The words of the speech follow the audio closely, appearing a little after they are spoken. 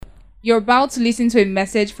You're about to listen to a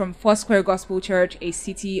message from Foursquare Gospel Church, a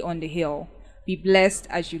city on the hill. Be blessed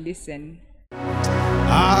as you listen.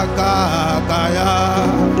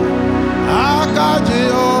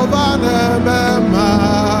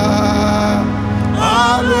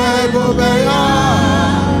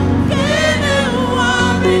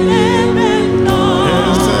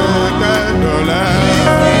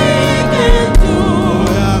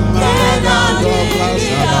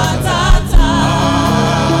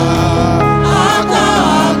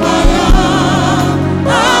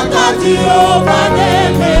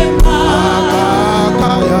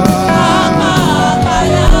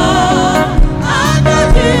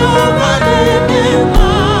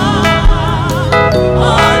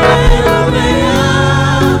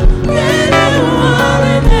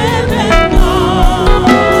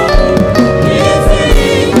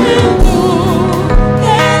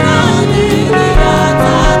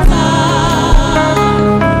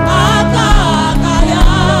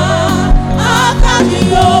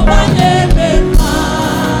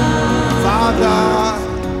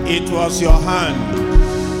 Your hand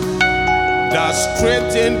that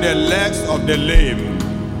straightened the legs of the lame.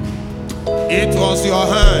 It was your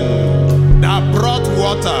hand that brought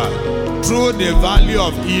water through the valley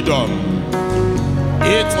of Edom.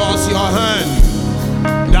 It was your hand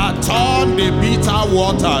that turned the bitter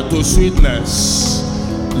water to sweetness.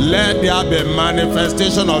 Let there be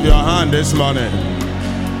manifestation of your hand this morning.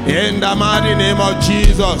 In the mighty name of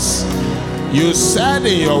Jesus, you said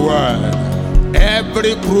in your word,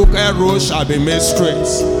 every crooked road shall be made straight.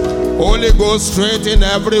 Holy Ghost, straighten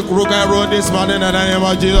every crooked road this morning in the name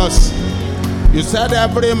of Jesus. You said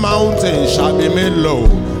every mountain shall be made low.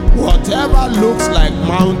 Whatever looks like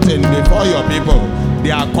mountain before your people,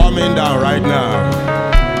 they are coming down right now.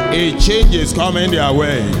 A change is coming their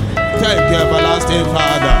way. Thank you, everlasting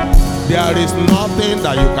Father. There is nothing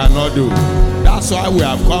that you cannot do. That's why we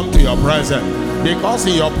have come to your presence. Because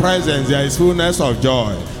in your presence there is fullness of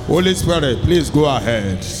joy. Holy Spirit, please go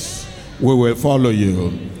ahead. We will follow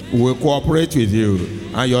you. We will cooperate with you.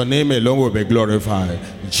 And your name alone will be glorified.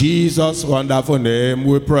 Jesus' wonderful name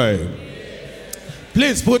we pray.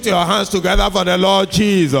 Please put your hands together for the Lord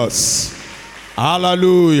Jesus.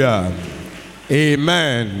 Hallelujah.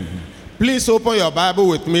 Amen. Please open your Bible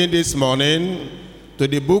with me this morning to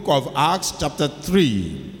the book of Acts chapter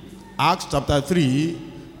 3. Acts chapter 3.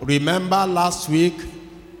 Remember last week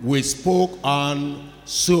we spoke on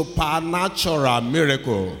supernatural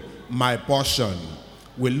miracle, my portion.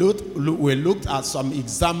 We looked at some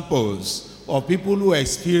examples of people who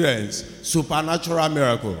experienced supernatural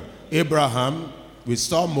miracle. Abraham, we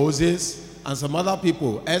saw Moses, and some other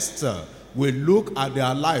people, Esther. We look at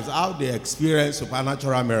their lives, how they experienced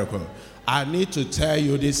supernatural miracle. I need to tell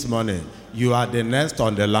you this morning, you are the next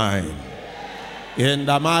on the line. In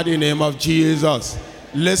the mighty name of Jesus.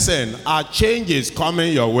 Listen, our change is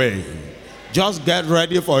coming your way. Just get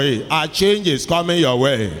ready for it. Our change is coming your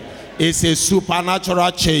way. It's a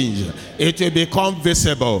supernatural change. It will become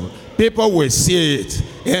visible. People will see it.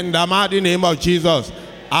 In the mighty name of Jesus.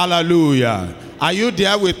 Hallelujah. Are you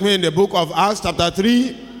there with me in the book of Acts chapter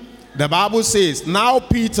 3? The Bible says, now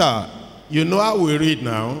Peter, you know how we read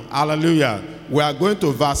now. Hallelujah. We are going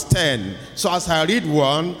to verse 10. So as I read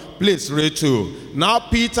one, please read two. Now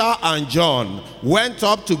Peter and John went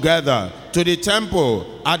up together to the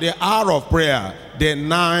temple at the hour of prayer, the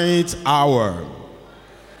ninth hour.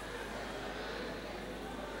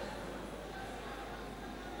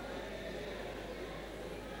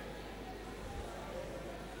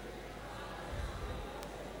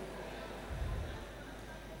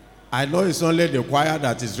 I know it's only the choir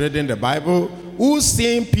that is reading the Bible. Who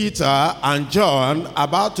seen Peter and John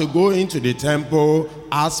about to go into the temple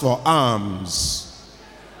ask for alms?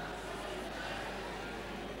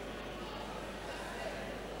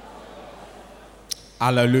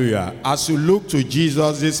 Hallelujah. As you look to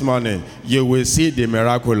Jesus this morning, you will see the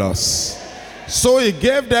miraculous. So he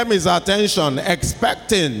gave them his attention,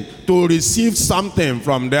 expecting to receive something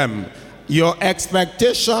from them. Your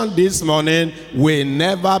expectation this morning will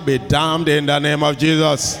never be damned in the name of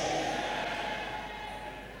Jesus.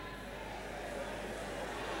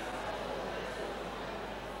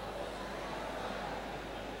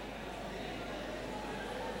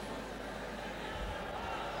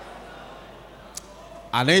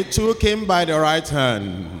 And they took him by the right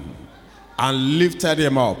hand and lifted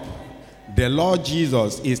him up. The Lord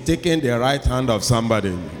Jesus is taking the right hand of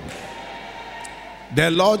somebody. The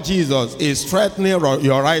Lord Jesus is strengthening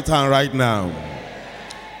your right hand right now.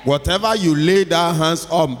 Whatever you lay down hands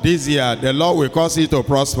on this year, the Lord will cause it to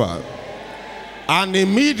prosper. And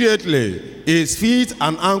immediately, his feet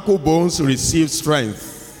and ankle bones received strength.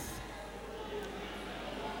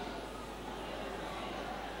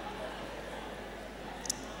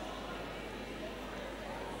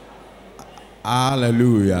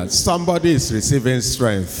 Hallelujah. Somebody is receiving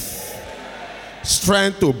strength.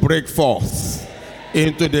 Strength to break forth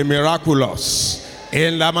into the miraculous.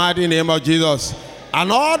 In the mighty name of Jesus.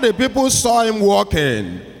 And all the people saw him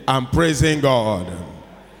walking and praising God.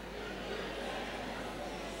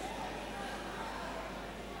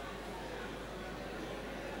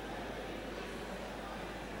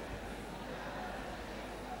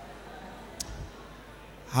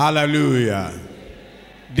 Hallelujah.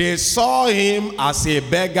 They saw him as a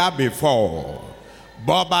beggar before,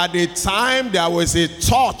 but by the time there was a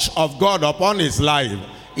touch of God upon his life,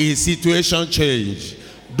 his situation changed.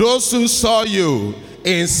 Those who saw you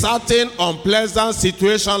in certain unpleasant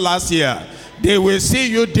situation last year, they will see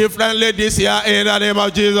you differently this year in the name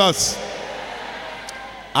of Jesus.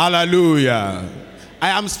 Hallelujah. I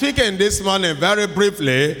am speaking this morning very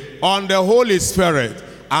briefly on the Holy Spirit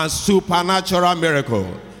and supernatural miracle.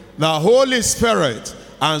 The Holy Spirit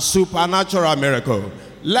and supernatural miracle.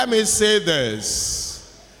 Let me say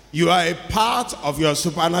this. You are a part of your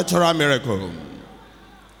supernatural miracle.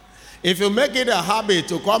 If you make it a habit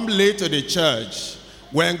to come late to the church,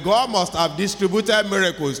 when God must have distributed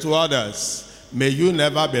miracles to others, may you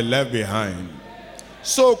never be left behind.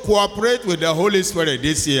 So cooperate with the Holy Spirit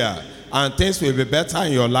this year, and things will be better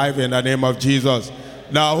in your life in the name of Jesus.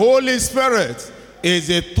 The Holy Spirit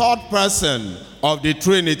is a third person of the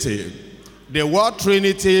Trinity. The word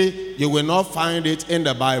Trinity, you will not find it in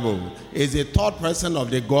the Bible. It's a third person of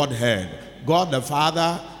the Godhead. God the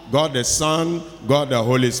Father, God the Son, God the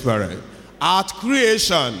Holy Spirit. At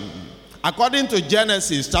creation, according to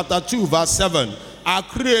Genesis chapter 2 verse 7, at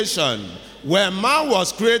creation, when man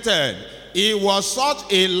was created, he was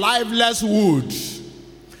such a lifeless wood.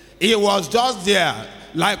 He was just there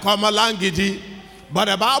like Omalangidi. But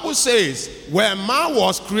the Bible says, when man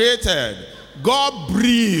was created, God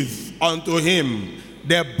breathed unto him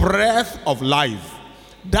the breath of life.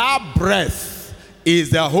 That breath is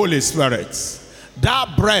the Holy Spirit.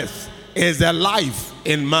 That breath is the life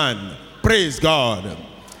in man. Praise God.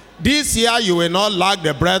 This year you will not lack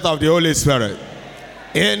the breath of the Holy Spirit.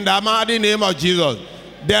 In the mighty name of Jesus.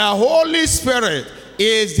 The Holy Spirit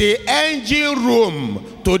is the engine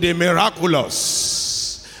room to the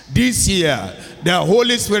miraculous. This year, the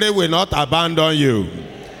Holy Spirit will not abandon you.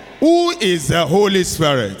 Who is the Holy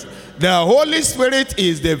Spirit? The Holy Spirit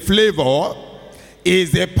is the flavor,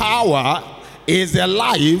 is the power, is the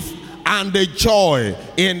life, and the joy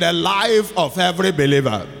in the life of every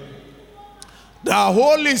believer. The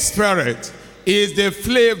Holy Spirit is the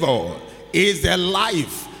flavor, is the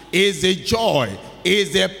life, is the joy,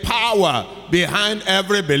 is the power behind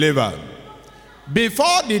every believer.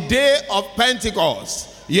 Before the day of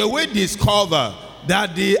Pentecost, you will discover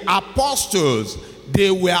that the apostles, they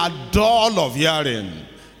were dull of hearing.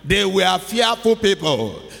 They were fearful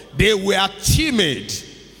people. They were timid.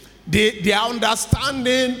 Their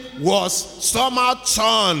understanding was somehow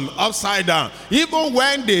turned upside down. Even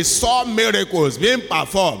when they saw miracles being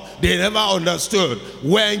performed, they never understood.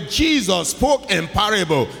 When Jesus spoke in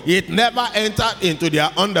parable, it never entered into their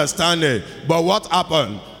understanding. But what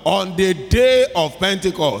happened? On the day of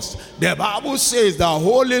Pentecost, the Bible says the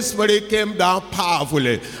Holy Spirit came down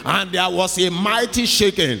powerfully, and there was a mighty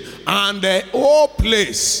shaking, and the whole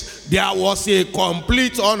place, there was a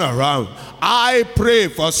complete turnaround. I pray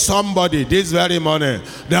for somebody this very morning.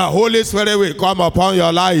 The Holy Spirit will come upon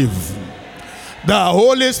your life. The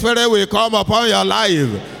Holy Spirit will come upon your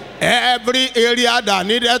life. Every area that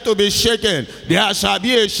needed to be shaken, there shall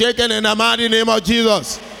be a shaking in the mighty name of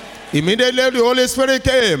Jesus. Immediately the Holy Spirit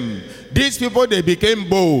came. These people, they became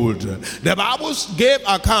bold. The Bible gave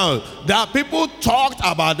account that people talked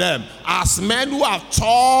about them as men who have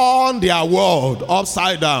turned their world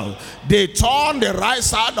upside down. They turned the right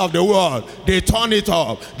side of the world. They turned it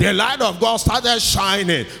up. The light of God started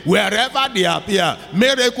shining. Wherever they appear,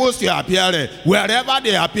 miracles were appearing. Wherever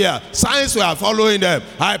they appear, signs were following them.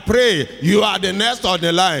 I pray you are the next on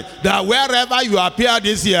the line, that wherever you appear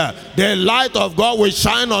this year, the light of God will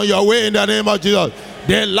shine on your way in the name of Jesus.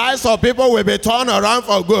 The lives of people will be turned around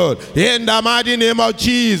for good in the mighty name of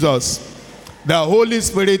Jesus. The Holy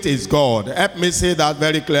Spirit is God. Help me say that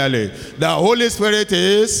very clearly. The Holy Spirit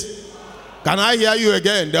is, can I hear you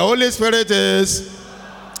again? The Holy Spirit is,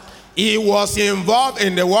 he was involved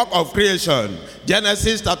in the work of creation.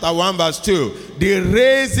 Genesis chapter 1 verse 2. The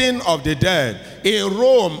raising of the dead. In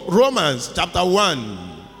Romans chapter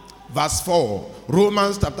 1 verse 4.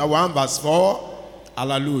 Romans chapter 1 verse 4.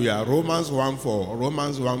 Hallelujah. Romans 1:4.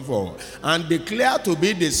 Romans 1:4. And declared to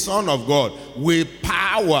be the Son of God with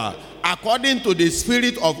power according to the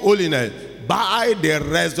Spirit of holiness by the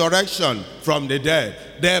resurrection from the dead.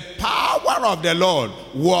 The power power of the Lord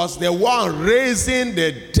was the one raising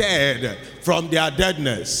the dead from their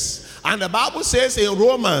deadness. And the Bible says in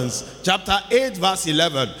Romans chapter 8 verse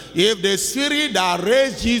 11, if the Spirit that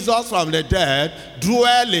raised Jesus from the dead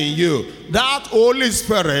dwell in you, that Holy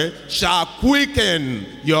Spirit shall quicken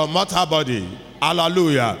your mortal body.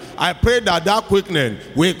 Hallelujah. I pray that that quickening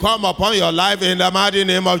will come upon your life in the mighty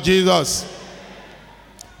name of Jesus.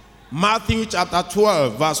 Matthew chapter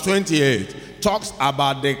 12 verse 28 talks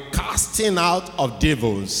about the casting out of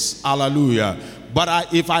devils. Hallelujah.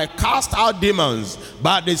 But if I cast out demons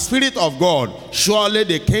by the Spirit of God, surely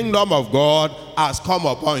the kingdom of God has come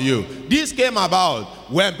upon you. This came about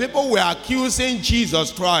when people were accusing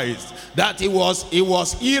Jesus Christ that he was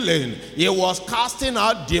healing, he was casting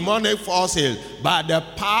out demonic forces by the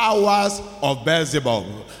powers of Beelzebub.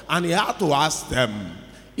 And he had to ask them,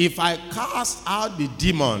 if I cast out the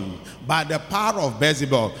demon by the power of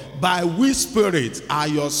Beelzebub, by which spirit are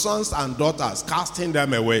your sons and daughters casting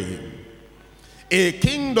them away? A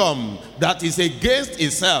kingdom that is against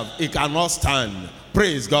itself, it cannot stand.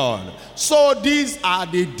 Praise God. So these are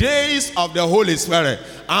the days of the Holy Spirit.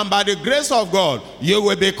 And by the grace of God, you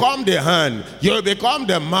will become the hand, you will become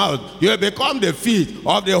the mouth, you will become the feet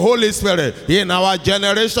of the Holy Spirit in our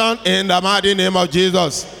generation in the mighty name of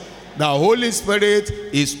Jesus. The Holy Spirit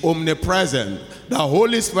is omnipresent. The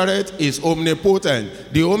Holy Spirit is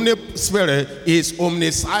omnipotent. The Holy Spirit is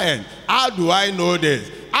omniscient. How do I know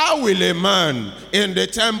this? How will a man in the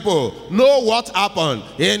temple know what happened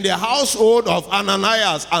in the household of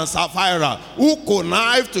Ananias and Sapphira, who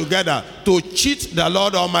connived together to cheat the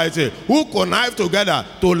Lord Almighty, who connived together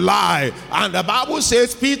to lie? And the Bible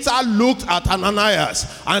says Peter looked at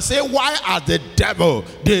Ananias and said, why has the devil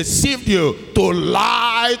deceived you to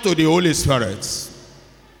lie to the Holy Spirit?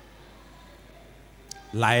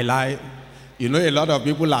 Lie. You know, a lot of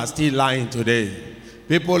people are still lying today.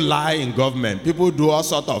 People lie in government. People do all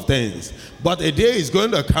sorts of things. But a day is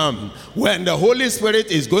going to come when the Holy Spirit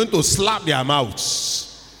is going to slap their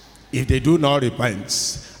mouths if they do not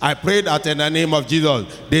repent. I pray that in the name of Jesus,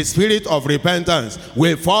 the spirit of repentance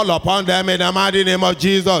will fall upon them in the mighty name of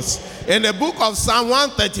Jesus. In the book of Psalm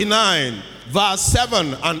 139, verse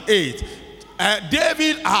 7 and 8,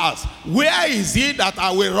 David asked, where is it that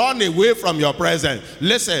I will run away from your presence?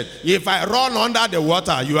 Listen, if I run under the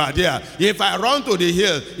water, you are there. If I run to the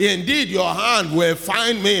hill, indeed your hand will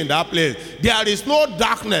find me in that place. There is no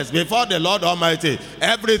darkness before the Lord Almighty.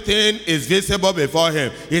 Everything is visible before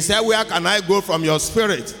him. He said, where can I go from your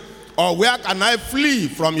spirit? Or where can I flee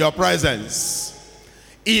from your presence?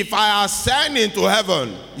 If I ascend into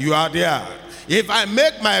heaven, you are there. If I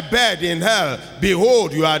make my bed in hell,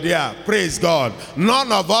 behold, you are there. Praise God. None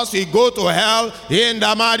of us will go to hell in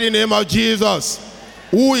the mighty name of Jesus.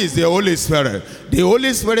 Who is the Holy Spirit? The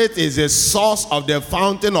Holy Spirit is the source of the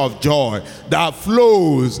fountain of joy that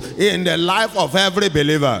flows in the life of every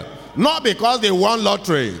believer. Not because they won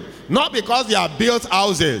lottery, not because they have built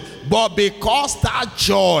houses, but because that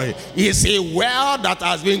joy is a well that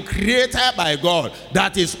has been created by God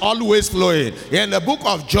that is always flowing. In the book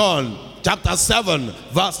of John, chapter 7,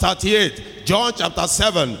 verse 38. John chapter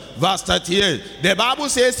 7, verse 38. The Bible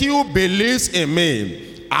says, he who believes in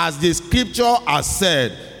me, as the scripture has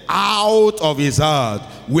said, out of his heart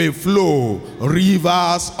will flow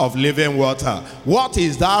rivers of living water. What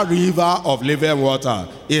is that river of living water?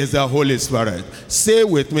 Is the Holy Spirit. Say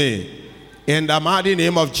with me, in the mighty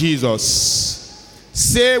name of Jesus.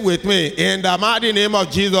 Say with me, in the mighty name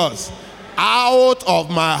of Jesus. Out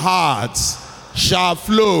of my heart shall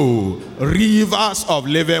flow rivers of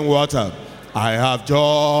living water. I have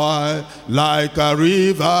joy like a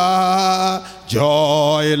river,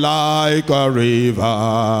 joy like a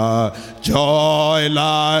river, joy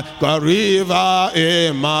like a river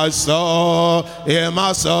in my soul, in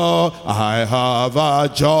my soul. I have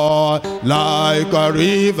a joy like a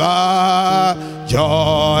river,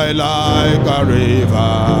 joy like a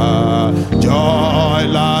river, joy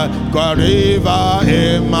like a river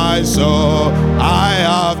in my soul. I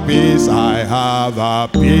have peace, I have a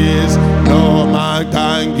peace no man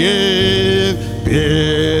can give,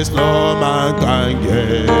 peace no man can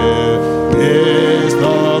give, peace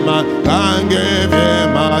no man can give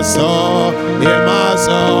in my soul, in my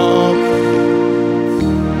soul.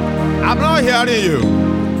 I'm not hearing you.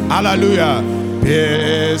 Hallelujah.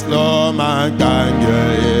 Peace no man can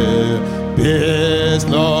give, peace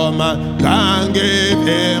no man can give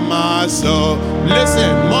in my soul.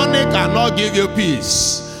 Listen, money cannot give you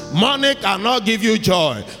peace. Money cannot give you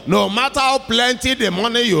joy. No matter how plenty the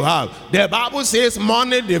money you have. The Bible says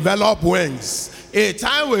money develops wings. A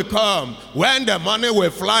time will come when the money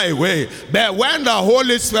will fly away. But when the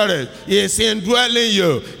Holy Spirit is indwelling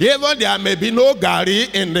you, even there may be no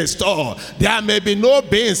gari in the store, there may be no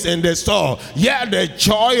beans in the store, yet the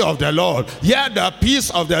joy of the Lord, yet the peace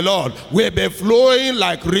of the Lord will be flowing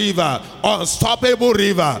like river, unstoppable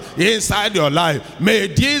river inside your life. May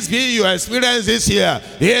this be your experience this year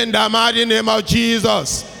in the mighty name of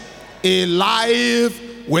Jesus. A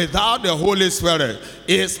life without the Holy Spirit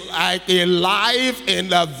is like a life in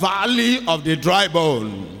the valley of the dry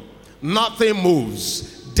bone. Nothing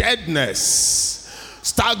moves. Deadness,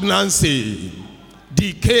 stagnancy,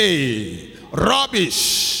 decay,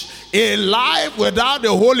 rubbish. A life without the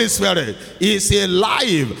Holy Spirit is a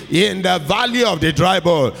life in the valley of the dry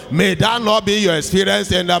bone. May that not be your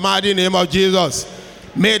experience in the mighty name of Jesus.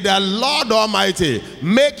 May the Lord Almighty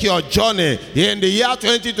make your journey in the year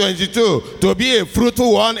 2022 to be a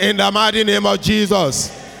fruitful one in the mighty name of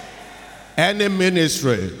Jesus. Any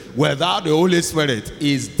ministry without the Holy Spirit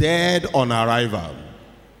is dead on arrival.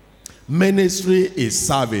 Ministry is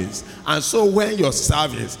service. And so when your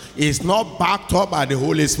service is not backed up by the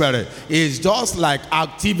Holy Spirit, it's just like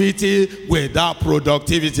activity without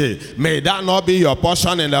productivity. May that not be your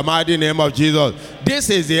portion in the mighty name of Jesus. This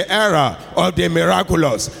is the era of the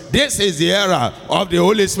miraculous. This is the era of the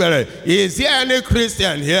Holy Spirit. Is there any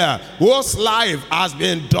Christian here whose life has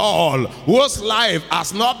been dull, whose life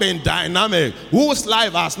has not been dynamic, whose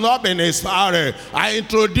life has not been inspiring? I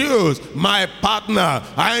introduce my partner.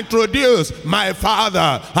 I introduce my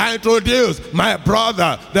father. I introduce my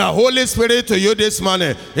brother, the Holy Spirit, to you this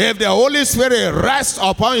morning. If the Holy Spirit rests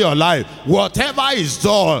upon your life, whatever is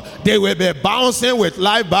dull, they will be bouncing with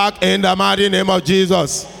life back in the mighty name of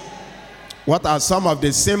Jesus. What are some of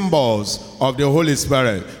the symbols of the Holy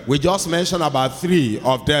Spirit? We just mentioned about 3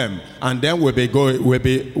 of them, and then we'll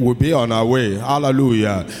be on our way.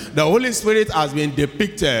 Hallelujah. The Holy Spirit has been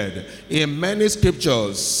depicted in many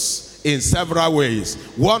scriptures in several ways.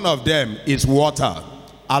 One of them is water.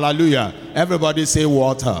 Hallelujah. Everybody say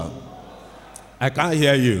water. I can't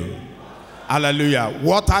hear you. Hallelujah.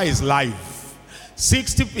 Water is life.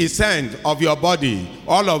 60% of your body,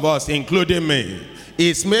 all of us, including me,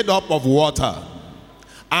 is made up of water.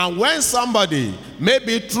 And when somebody,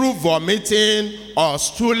 maybe through vomiting or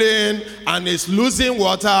stooling, and is losing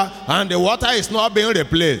water, and the water is not being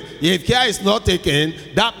replaced, if care is not taken,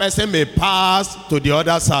 that person may pass to the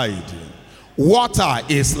other side. Water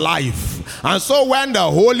is life. And so when the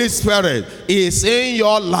Holy Spirit is in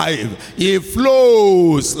your life, it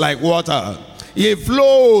flows like water. It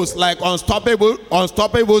flows like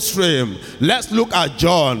unstoppable stream. Let's look at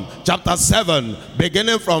John chapter 7,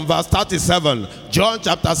 beginning from verse 37. John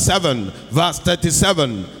chapter 7, verse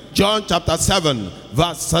 37. John chapter 7,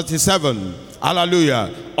 verse 37.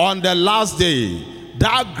 Hallelujah. On the last day,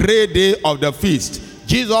 that great day of the feast,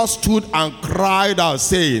 Jesus stood and cried out,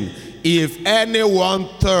 saying, if anyone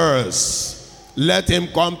thirsts, let him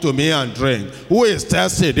come to me and drink. Who is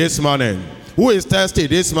thirsty this morning? Who is thirsty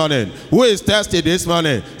this morning? Who is thirsty this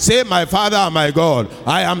morning? Say, my Father and my God,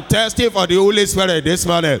 I am thirsty for the Holy Spirit this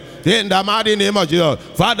morning. In the mighty name of Jesus.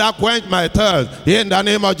 Father, quench my thirst. In the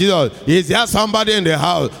name of Jesus. Is there somebody in the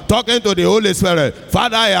house talking to the Holy Spirit?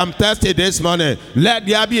 Father, I am thirsty this morning. Let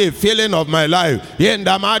there be a filling of my life. In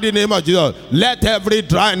the mighty name of Jesus. Let every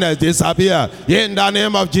dryness disappear. In the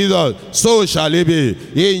name of Jesus. So shall it be.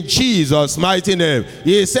 In Jesus' mighty name.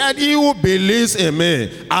 He said, he who believes in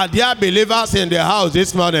me. Are there believers in the house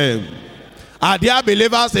this morning? Are there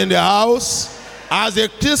believers in the house? As the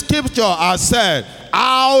scripture has said,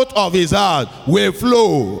 out of his heart will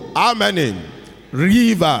flow, how many?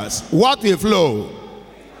 Rivers. What will flow?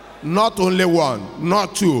 Not only one,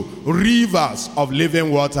 not two, rivers of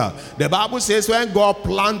living water. The Bible says when God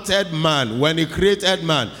planted man, when he created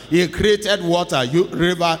water,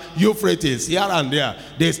 river Euphrates, here and there.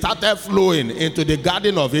 They started flowing into the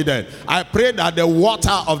Garden of Eden. I pray that the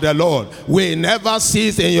water of the Lord will never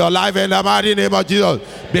cease in your life in the mighty name of Jesus.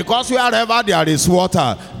 Because wherever there is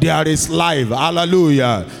water, there is life.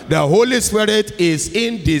 Hallelujah. The Holy Spirit is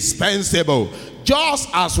indispensable. Just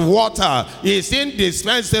as water is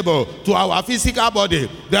indispensable to our physical body,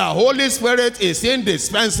 the Holy Spirit is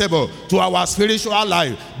indispensable to our spiritual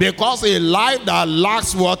life, because a life that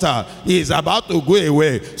lacks water is about to go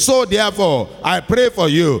away. So therefore, I pray for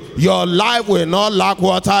you, your life will not lack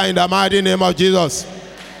water in the mighty name of Jesus.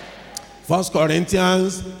 1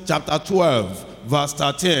 Corinthians chapter 12, verse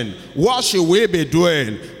 13. What should we be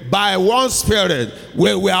doing? By one Spirit,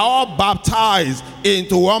 we were all baptized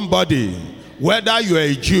into one body. whether you are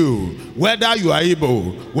a Jew, whether you are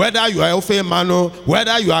Igbo, whether you are Ofe Manu,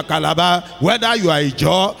 whether you are Calabar, whether you are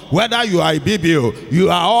Ijo, whether you are Ibibio,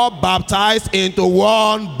 you are all baptized into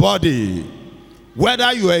one body.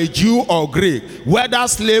 Whether you are a Jew or Greek, whether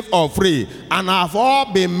slave or free, and have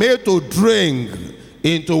all been made to drink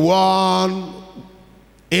into one.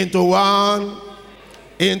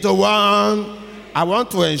 I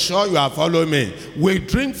want to ensure you are following me. We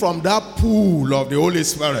drink from that pool of the Holy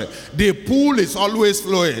Spirit. The pool is always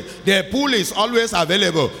flowing. The pool is always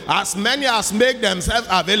available. As many as make themselves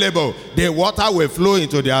available, the water will flow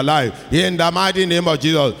into their life. In the mighty name of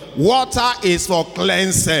Jesus. Water is for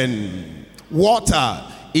cleansing. Water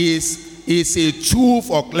is a tool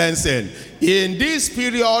for cleansing. In this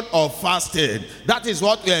period of fasting, that is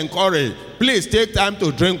what we encourage. Please take time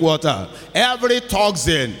to drink water. Every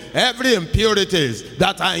toxin, every impurities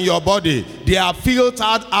that are in your body, they are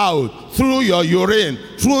filtered out through your urine,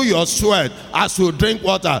 through your sweat, as you drink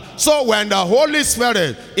water. So when the Holy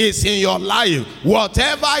Spirit is in your life,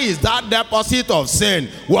 whatever is that deposit of sin,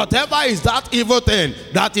 whatever is that evil thing,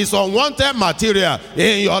 that is unwanted material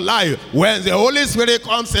in your life, when the Holy Spirit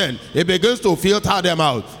comes in, He begins to filter them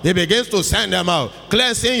out. He begins to send them out,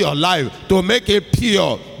 cleansing your life to make it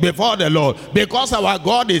pure before the Lord. Because our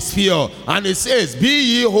God is pure, and He says,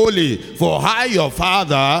 be ye holy, for I your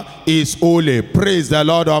Father is holy. Praise the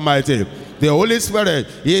Lord Almighty. The Holy Spirit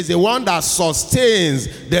is the one that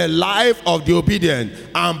sustains the life of the obedient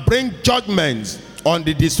and brings judgments on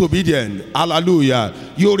the disobedient. Hallelujah.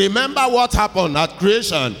 You remember what happened at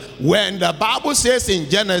creation when the Bible says in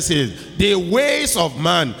Genesis, the ways of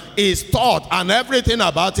man is taught, and everything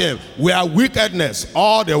about him were wickedness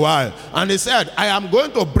all the while. And He said, I am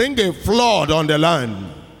going to bring a flood on the land.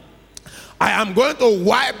 I am going to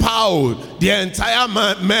wipe out the entire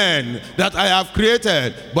man that I have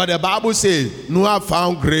created. But the Bible says, Noah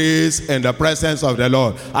found grace in the presence of the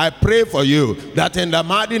Lord. I pray for you that in the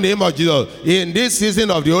mighty name of Jesus, in this season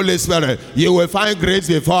of the Holy Spirit, you will find grace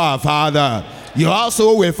before our Father. You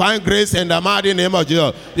also will find grace in the mighty name of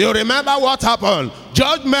Jesus. You remember what happened?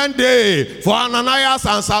 Judgment day for Ananias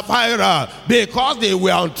and Sapphira, because they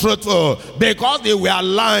were untruthful, because they were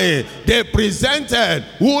lying. They presented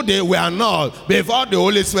who they were not before the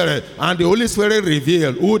Holy Spirit, and the Holy Spirit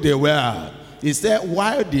revealed who they were. He said,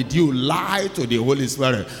 why did you lie to the Holy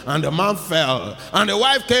Spirit? And the man fell, and the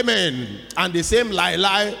wife came in, and the same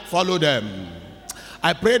lie followed them.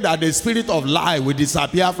 I pray that the spirit of lie will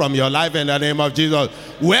disappear from your life in the name of Jesus.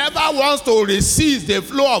 Whoever wants to resist the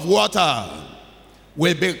flow of water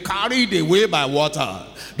will be carried away by water.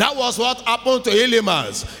 That was what happened to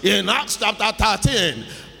Elymas in Acts chapter 13.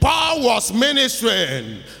 Paul was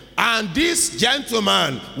ministering, and this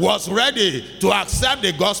gentleman was ready to accept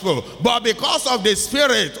the gospel. But because of the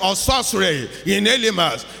spirit of sorcery in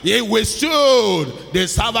Elymas, he withstood the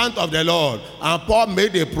servant of the Lord. And Paul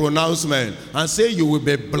made a pronouncement and said, you will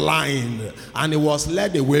be blind. And he was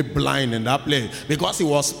led away blind in that place because he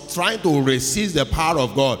was trying to resist the power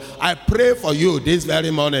of God. I pray for you this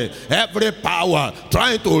very morning. Every power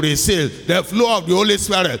trying to resist the flow of the Holy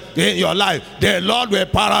Spirit in your life, the Lord will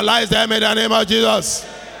paralyze them in the name of Jesus.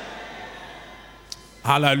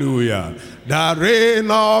 Hallelujah. The rain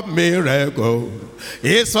of miracle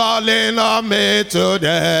is falling on me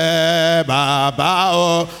today.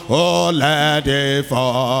 Baba, oh, let it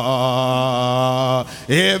fall.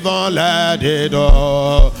 Even let it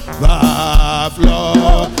overflow.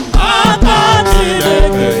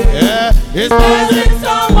 It's blessing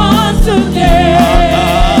someone today.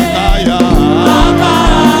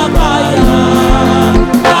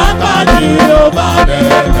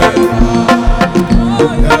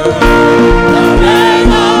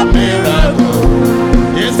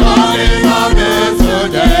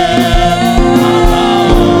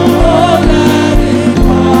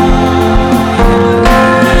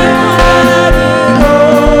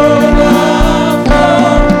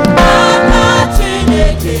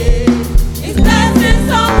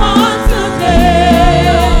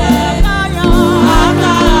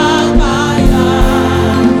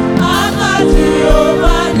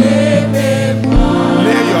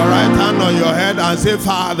 Say,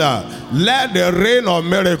 Father, let the rain of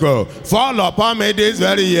miracle fall upon me this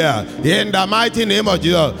very year. In the mighty name of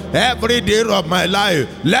Jesus, every day of my life,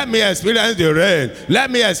 let me experience the rain.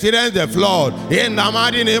 Let me experience the flood. In the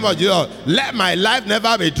mighty name of Jesus, let my life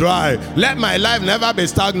never be dry. Let my life never be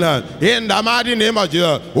stagnant. In the mighty name of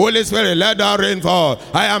Jesus, Holy Spirit, let the rain fall.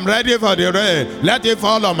 I am ready for the rain. Let it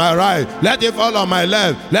fall on my right. Let it fall on my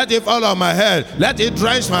left. Let it fall on my head. Let it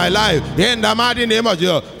drench my life. In the mighty name of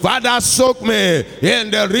Jesus, Father, soak me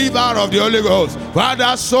in the river of the Holy Ghost.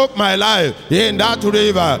 Father, soak my life in that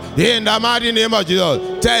river. In the mighty name of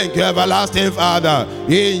Jesus. Thank you, everlasting Father.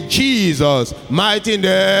 In Jesus' mighty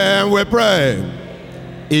name we pray.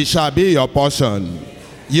 It shall be your portion.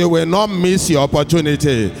 You will not miss your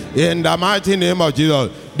opportunity. In the mighty name of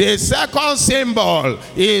Jesus. The second symbol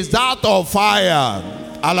is that of fire.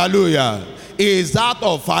 Hallelujah. Is that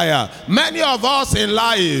of fire. Many of us in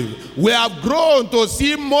life, we have grown to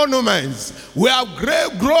see monuments. We have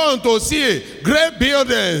grown to see great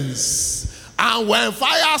buildings. And when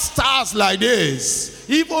fire starts like this,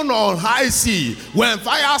 even on high sea, when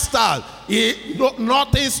fire starts,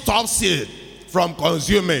 nothing stops it from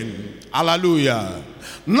consuming. Hallelujah.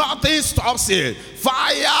 Nothing stops it.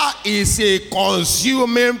 Fire is a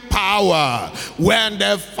consuming power. When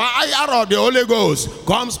the fire of the Holy Ghost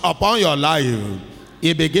comes upon your life,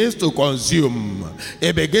 it begins to consume.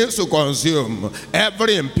 It begins to consume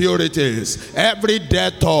every impurities, every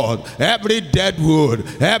dead thought, every dead wood,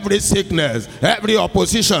 every sickness, every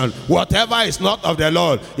opposition, whatever is not of the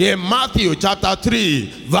Lord. In Matthew chapter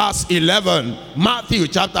 3, verse 11, Matthew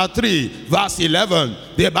chapter 3, verse 11,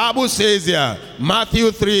 the Bible says here,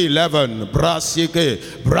 Matthew 3:11,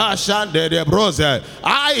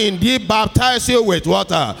 I indeed baptize you with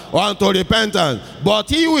water unto repentance, but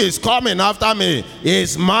he who is coming after me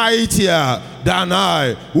is mightier than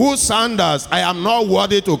I, whose sandals I am not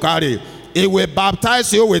worthy to carry. He will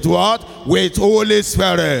baptize you with what? With Holy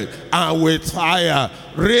Spirit and with fire.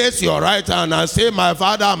 Raise your right hand and say, my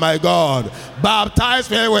Father, my God,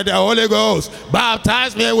 baptize me with the Holy Ghost.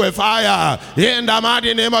 Baptize me with fire. In the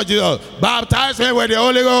mighty name of Jesus. Baptize me with the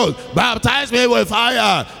Holy Ghost. Baptize me with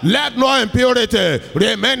fire. Let no impurity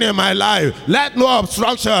remain in my life. Let no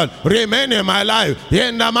obstruction remain in my life.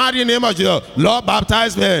 In the mighty name of Jesus. Lord,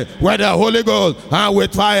 baptize me with the Holy Ghost and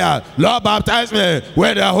with fire. Lord, baptize me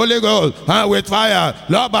with the Holy Ghost and with fire.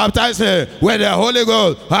 Lord, baptize me with the Holy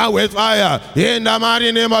Ghost and with fire. In the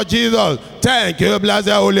mighty name of Jesus. Thank you, blessed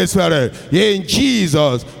Holy Spirit. In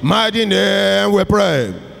Jesus' mighty name we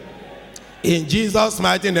pray. In Jesus'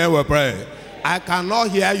 mighty name we pray. I cannot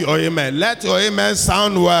hear your amen. Let your amen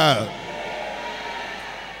sound well.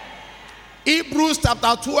 Hebrews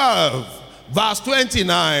chapter 12. Verse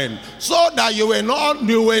 29, so that you will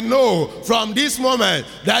know from this moment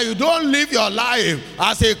that you don't live your life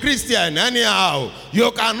as a Christian anyhow.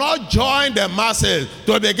 You cannot join the masses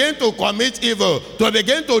to begin to commit evil, to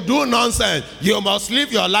begin to do nonsense. You must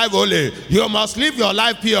live your life holy. You must live your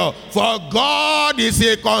life pure. For God is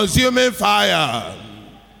a consuming fire.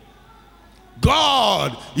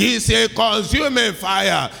 God is a consuming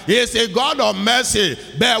fire. He is a God of mercy.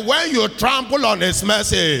 But when you trample on his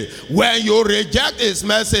mercy, when you reject his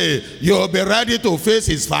mercy, you'll be ready to face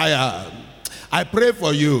his fire. I pray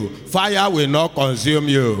for you. Fire will not consume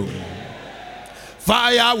you.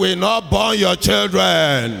 Fire will not burn your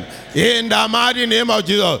children. In the mighty name of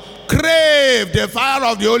Jesus, crave the fire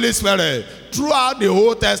of the Holy Spirit. Throughout the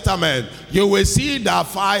Old Testament, you will see that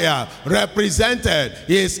fire represented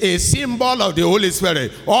is a symbol of the Holy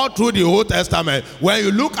Spirit all through the Old Testament. When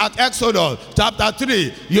you look at Exodus chapter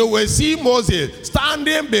 3, you will see Moses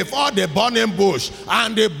standing before the burning bush,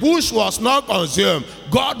 and the bush was not consumed.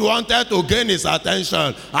 God wanted to gain his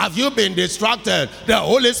attention. Have you been distracted? The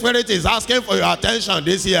Holy Spirit is asking for your attention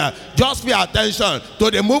this year. Just pay attention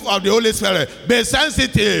to the move of the Holy Spirit. Be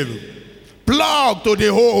sensitive. Plug to the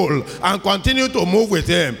hole and continue to move with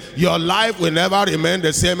him. Your life will never remain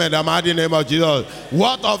the same in the mighty name of Jesus.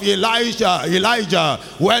 What of Elijah,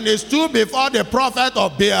 when he stood before the prophet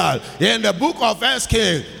of Baal in the book of 1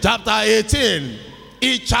 Kings chapter 18,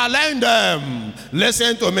 he challenged them.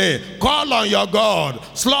 Listen to me. Call on your God.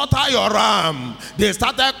 Slaughter your ram. They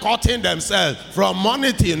started cutting themselves from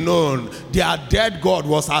morning till noon. Their dead God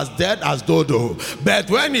was as dead as dodo. But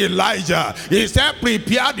when Elijah, he said,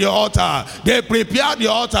 prepare the altar. They prepared the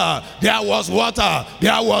altar. There was water.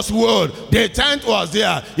 There was wood. The tent was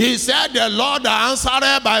there. He said, the Lord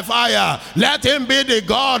answered by fire. Let him be the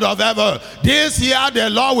God of heaven. This year the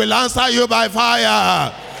Lord will answer you by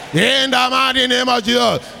fire. In the mighty name of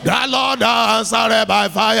Jesus, the Lord answered by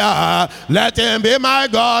fire. Let him be my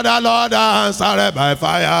God, the Lord answered by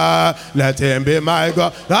fire. Let him be my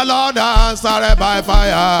God, the Lord answered by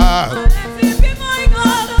fire. Let him be my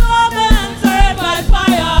God, the Lord answered by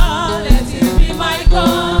fire. Let him be my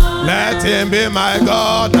God. Let him be my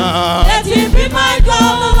God now. Let him be my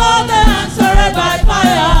God, the Lord answered by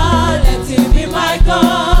fire. Let him be my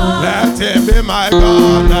God. Let him be my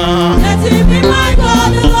God now. Let him be my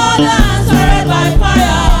God, the Lord answered by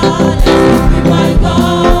fire. Let him be my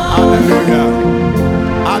God. Hallelujah.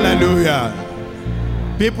 Hallelujah.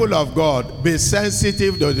 People of God, be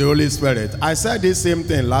sensitive to the Holy Spirit. I said this same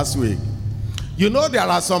thing last week. You know, there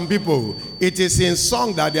are some people, it is in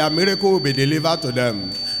song that their miracle will be delivered to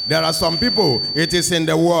them. There are some people, it is in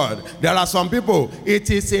the word. There are some people,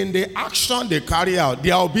 it is in the action they carry out,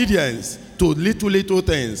 their obedience to little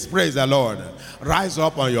things. Praise the Lord. Rise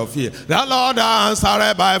up on your feet. The Lord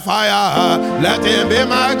answered by fire. Let him be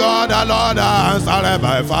my God. The Lord answered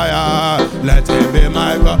by fire. Let him be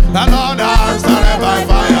my God. The Lord answered by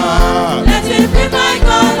fire. Let him be my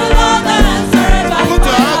God. The Lord answered by fire. Put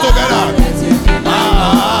your hands together.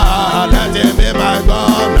 Let him be my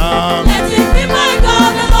God now. Let him be my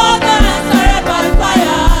God. The Lord answered by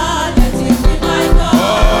fire. Let him be my God.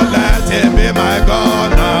 Oh, let him be my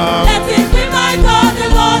God now. Let him be my God. The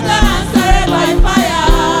Lord answered by fire.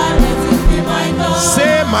 Let him be my God.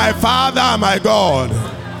 Say, my Father, my God,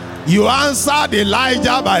 you answered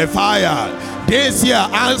Elijah by fire. This year,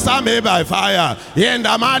 answer me by fire. In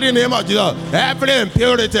the mighty name of Jesus, every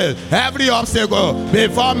impurity, every obstacle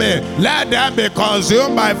before me, let them be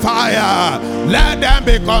consumed by fire. Let them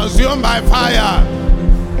be consumed by fire.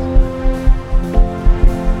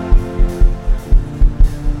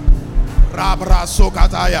 Rabra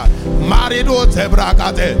sokataya, marido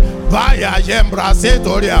tebrakate, vaya yembra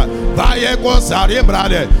setoria, vaya kosari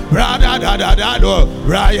brade, brada da da da do,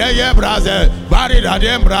 vaya yembraze, bari da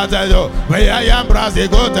dembraze do, vaya yembraze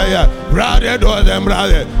goteya, brade do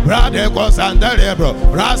dembraze, brade kosandere bro,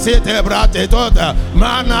 brasite brate tota,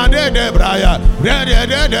 mana de braya,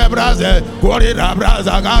 de braze, kori da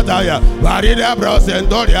braza kataya, bari de bro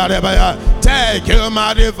sentoria rebaya. Thank you,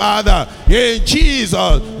 mighty Father, in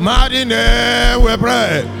Jesus' mighty name we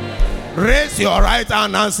pray. Raise your right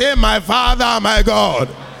hand and say, my Father, my God,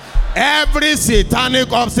 every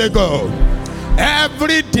satanic obstacle,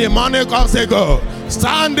 every demonic obstacle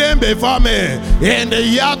standing before me in the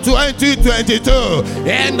year 2022,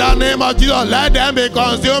 in the name of Jesus, let them be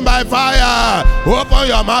consumed by fire. Open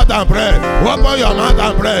your mouth and pray. Open your mouth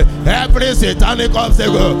and pray. Every satanic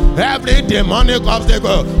obstacle, every demonic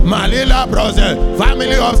obstacle, Malila process,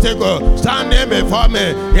 family obstacle standing before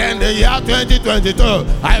me in the year 2022,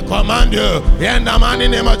 I command you in the mighty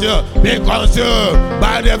name of Jesus, be consumed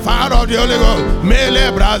by the fire of the Holy Ghost.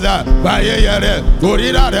 Mele brother, by yere,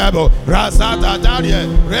 Gurida Rebo, Rasata.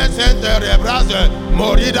 Resente rebrase,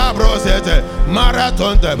 morida brosete,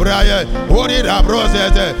 maratonte braye, orida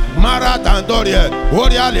brosete, maratantorie,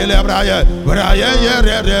 oria lile braye, braye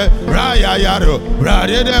yere, braya yaro,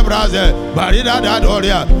 braye de brase, barida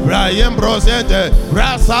dadoria, braye brosete,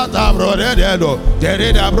 brasata brodedo,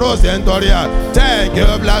 derida brosentoria. Thank you,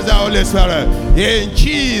 blessed Holy Spirit. In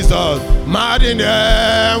Jesus' mighty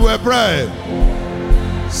name we pray.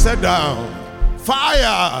 Sit down.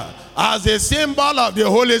 Fire, as a symbol of the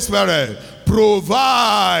Holy Spirit,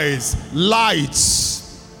 provides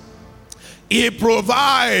lights. It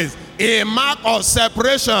provides a mark of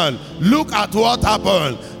separation. Look at what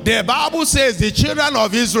happened. The Bible says the children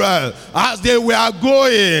of Israel, as they were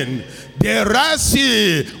going, the Red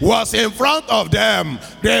Sea was in front of them.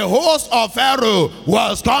 The host of Pharaoh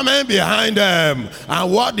was coming behind them.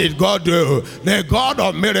 And what did God do? The God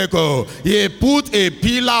of miracle, he put a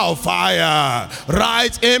pillar of fire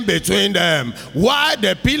right in between them. While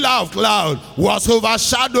the pillar of cloud was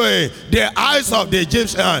overshadowing the eyes of the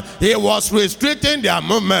Egyptians, it was restricting their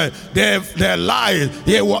movement. The light,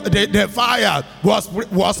 the fire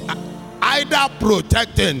was either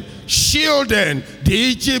protecting, shielding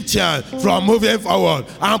the Egyptians from moving forward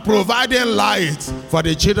and providing light for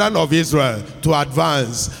the children of Israel to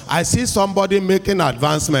advance. I see somebody making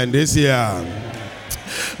advancement this year.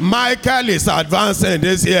 Michael is advancing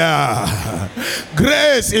this year.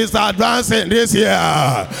 Grace is advancing this year.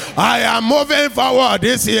 I am moving forward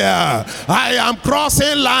this year. I am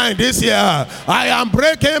crossing line this year. I am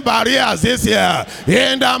breaking barriers this year.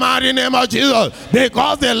 In the mighty name of Jesus,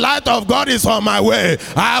 because the light of God is on my way,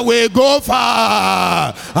 I will go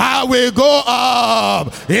far. I will go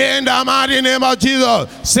up. In the mighty name of Jesus,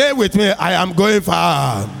 say with me, I am going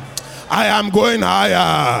far. I am going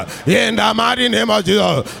higher. In the mighty name of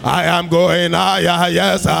Jesus, I am going higher.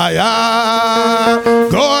 Yes, I am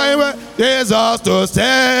going where Jesus to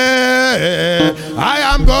stay. I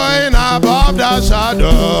am going above the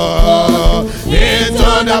shadow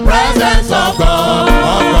into the presence of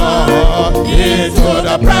God. Into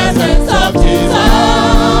the presence of Jesus.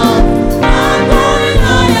 I'm going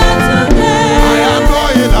higher today. I am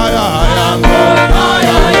going higher. I am going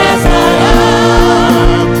higher. Yes, I am.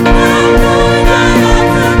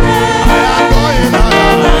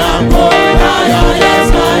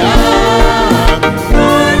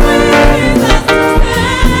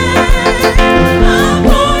 I'm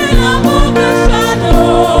going above the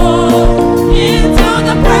shadow.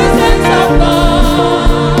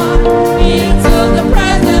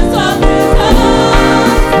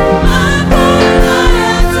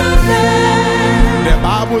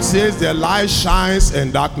 the light shines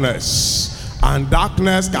in darkness, and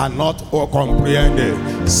darkness cannot comprehend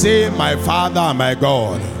it. Say, my Father, my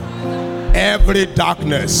God, every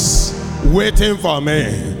darkness waiting for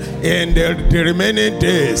me in the remaining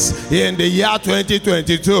days in the year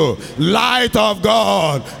 2022, light of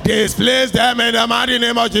God, displace them in the mighty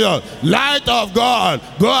name of Jesus. Light of God,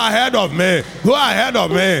 go ahead of me, go ahead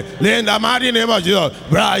of me in the mighty name of Jesus.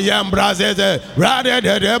 Brian Brazete,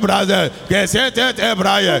 Brade Brazet, Gesete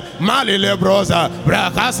Brian, Malile Brosa,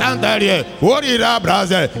 Bracasandarie, Urida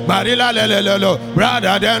Brazet, Marila Lelelo,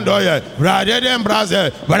 Brada Dendoye, Brade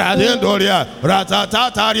Brazet, Bradendoria,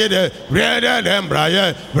 Ratatatarie, Brede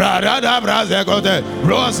Dembraye, Brada Braze Gote,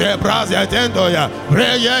 Brose Braze Tendoya,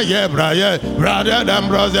 Breye Ye Braye, Brada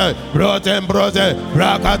Dambrose, Brotem Brose,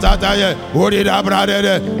 Bracatataye, Urida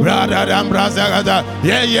Brade, Brada Dambraze,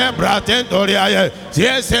 Ye Bratentoria,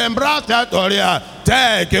 Yes, Bracatoria.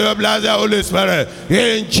 Thank you, blessed Holy Spirit.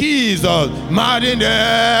 In Jesus' mighty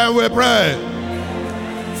name we pray.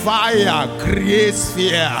 Fire creates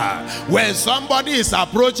fear. When somebody is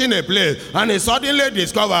approaching a place and he suddenly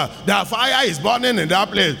discovers that fire is burning in that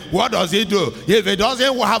place, what does he do? If he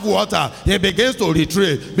doesn't have water, he begins to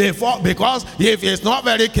retreat because if he's not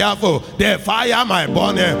very careful, the fire might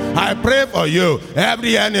burn him. I pray for you,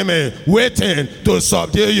 every enemy waiting to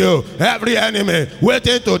subdue you, every enemy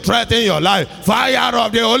waiting to threaten your life, fire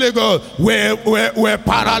of the Holy Ghost will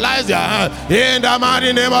paralyze your hand in the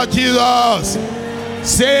mighty name of Jesus.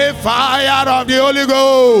 Say, fire of the Holy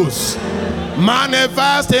Ghost,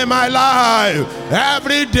 manifest in my life,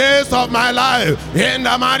 every day of my life, in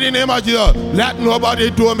the mighty name of Jesus. Let nobody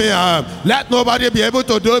do me harm. Let nobody be able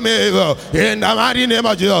to do me evil. In the mighty name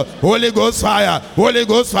of Jesus. Holy Ghost fire, Holy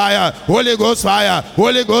Ghost fire, Holy Ghost fire,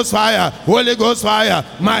 Holy Ghost fire, Holy Ghost fire.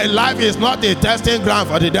 My life is not a testing ground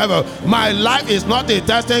for the devil. My life is not a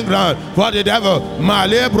testing ground for the devil.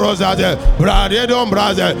 Male brozade, bradedom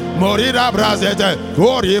braze, morida brazete,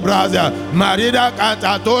 ori braze, marida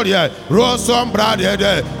cantatoria, rosom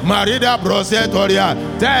bradede, marida brosetoria.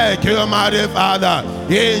 Thank you, mighty Father.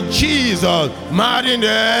 In Jesus' mighty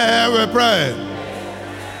name we pray.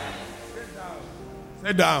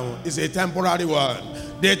 Sit down. It's a temporary one.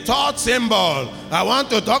 The third symbol I want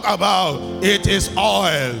to talk about, it is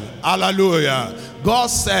oil. Hallelujah. God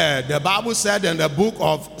said, the Bible said in the book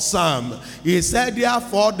of Psalm, he said,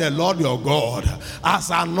 therefore the Lord your God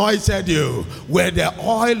has anointed you with the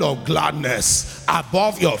oil of gladness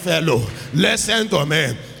above your fellow. Listen to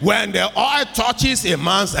me. When the oil touches a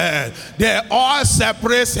man's head, the oil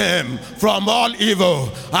separates him from all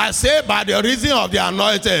evil. I say, by the reason of the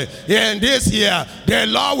anointing in this year, the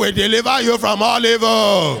Lord will deliver you from all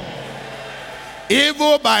evil.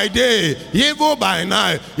 Evil by day, evil by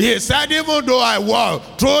night. He said, even though I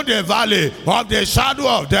walk through the valley of the shadow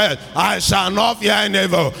of death, I shall not fear any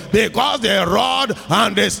evil, because the rod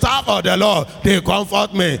and the staff of the Lord, they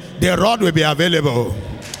comfort me. The rod will be available.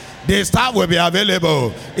 The staff will be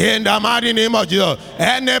available in the mighty name of Jesus.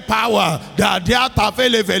 Any power that dare to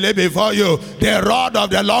fail before you, the rod of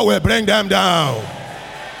the Lord will bring them down.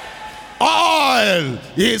 Oil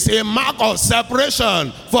is a mark of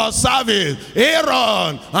separation for service.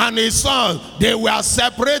 Aaron and his sons, they were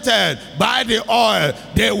separated by the oil.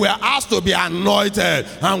 They were asked to be anointed.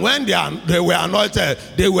 And when they were anointed,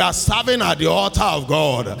 they were serving at the altar of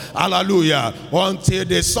God. Hallelujah. Until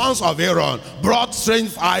the sons of Aaron brought strange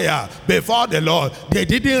fire before the Lord, they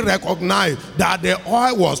didn't recognize that the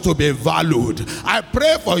oil was to be valued. I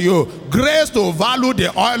pray for you, grace to value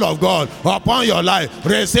the oil of God upon your life.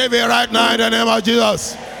 Receive it right now in the name of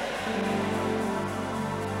Jesus.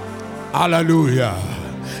 Hallelujah.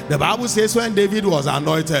 The Bible says when David was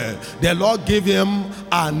anointed, the Lord gave him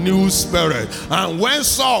a new spirit. And when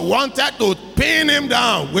Saul wanted to pin him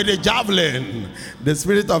down with a javelin, the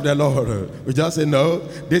Spirit of the Lord will just say, no,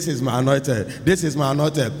 this is my anointed. This is my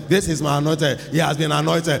anointed. This is my anointed. He has been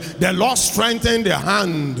anointed. The Lord strengthened the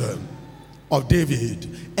hand of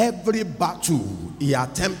David. Every battle he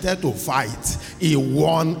attempted to fight, he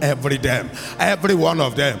won every one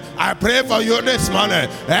of them. I pray for you this morning.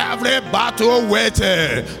 Every battle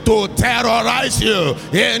waiting to terrorize you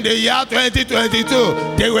in the year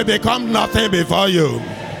 2022, they will become nothing before you.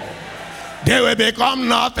 They will become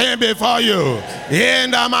nothing before you.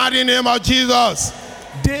 In the mighty name of Jesus.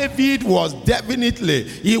 David was definitely,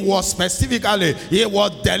 he was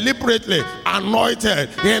deliberately anointed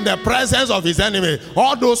in the presence of his enemy.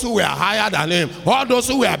 All those who were higher than him, all those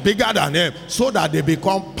who were bigger than him, so that they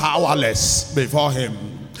become powerless before him.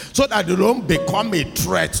 so that they don't become a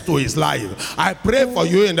threat to his life. I pray for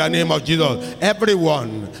you in the name of Jesus.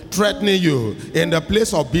 Everyone threatening you in the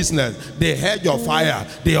place of business, the hedge of fire,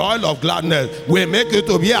 the oil of gladness will make you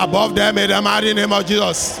to be above them in the mighty name of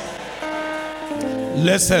Jesus.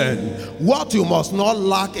 Listen, what you must not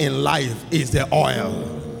lack in life is the oil.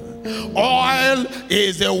 Oil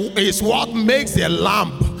is what makes the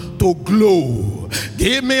lamp to glow.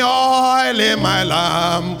 Give me oil in my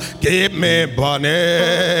lamp, keep me burning.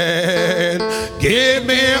 Give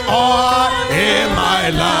me oil in my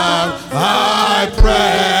lamp, I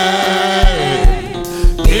pray.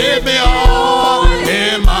 Give me oil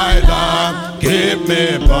in my lamp, keep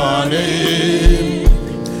me burning.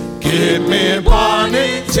 Keep me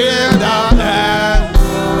burning till the end.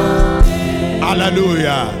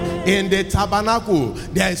 Hallelujah. In the tabernacle,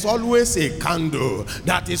 there is always a candle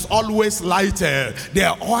that is always lighted.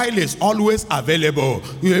 The oil is always available.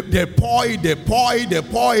 They pour it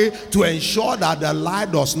to ensure that the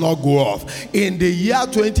light does not go off. In the year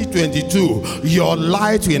 2022, your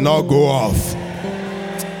light will not go off.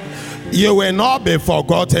 You will not be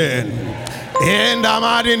forgotten. In the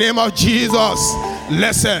mighty name of Jesus.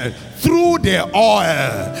 Listen, through the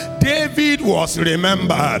oil, David was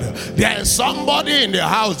remembered. There is somebody in the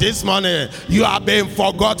house this morning, you have been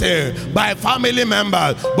forgotten by family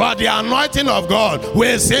members, but the anointing of God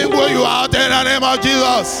will single you out in the name of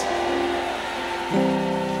Jesus.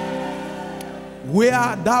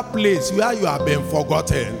 Where that place where you have been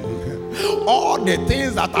forgotten, all the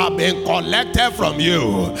things that have been collected from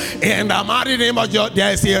you, in the mighty name of Jesus,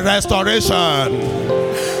 there is a restoration.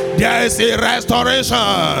 There is a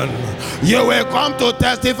restoration. You will come to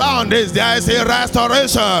testify on this. There is a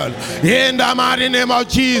restoration in the mighty name of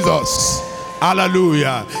Jesus.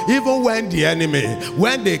 Hallelujah. Even when the enemy,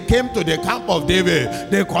 when they came to the camp of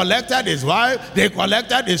David, they collected his wife, they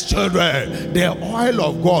collected his children. The oil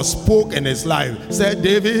of God spoke in his life. Said,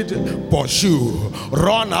 David, pursue,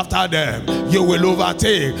 run after them. You will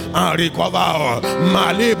overtake and recover.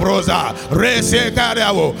 Mali broza,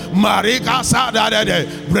 resekariawo, marika sadadede,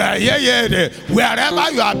 breyeyede.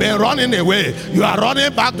 Wherever you have been running away, you are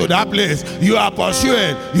running back to that place. You are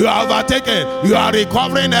pursuing, you are overtaking, you are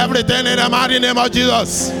recovering everything in the mighty name of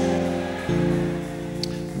Jesus.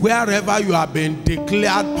 Wherever you have been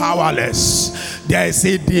declared powerless, there is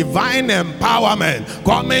a divine empowerment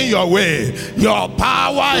coming your way. Your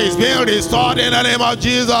power is being restored in the name of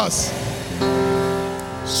Jesus.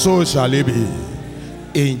 So shall it be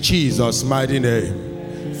in Jesus' mighty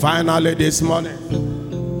name. Finally this morning,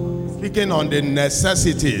 speaking on the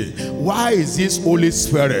necessity. Why is this Holy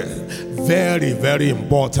Spirit very, very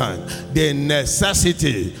important? The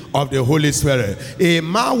necessity of the Holy Spirit. A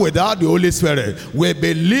man without the Holy Spirit will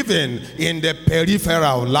be living in the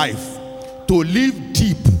peripheral life. To live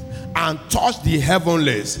deep and touch the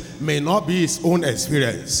heavenlies may not be his own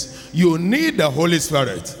experience. You need the Holy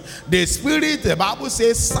Spirit. The Spirit, the Bible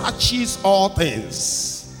says, searches all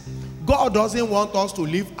things. God doesn't want us to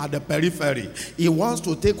live at the periphery. He wants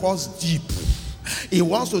to take us deep. He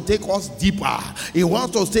wants to take us deeper. He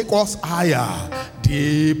wants to take us higher.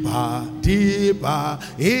 Deeper, deeper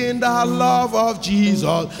in the love of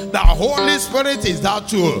Jesus. The Holy Spirit is that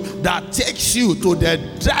tool that takes you to the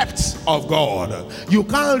depths of God. You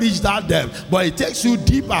can't reach that depth, but it takes you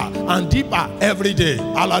deeper and deeper every day.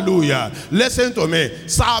 Hallelujah. Listen to me.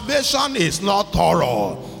 Salvation is not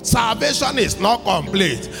thorough. Salvation is not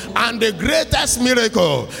complete, and the greatest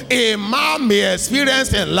miracle a man may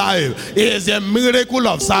experience in life is the miracle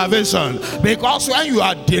of salvation. Because when you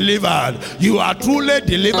are delivered, you are truly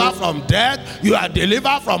delivered from death, you are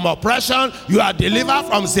delivered from oppression, you are delivered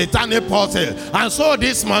from satanic forces. And so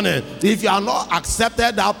this morning, if you are not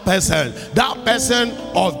accepted that person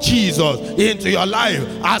of Jesus into your life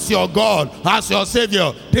as your God, as your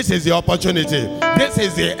Savior, this is the opportunity. This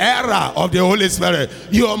is the era of the Holy Spirit.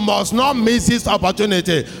 You must not miss this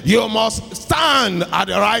opportunity. You must stand at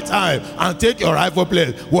the right time and take your rightful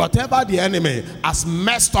place. Whatever the enemy has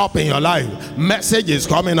messed up in your life, message is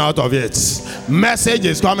coming out of it. Message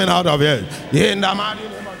is coming out of it. In the mighty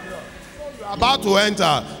name of Jesus. You are about to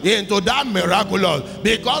enter into that miraculous,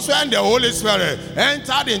 because when the Holy Spirit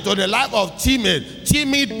entered into the life of timid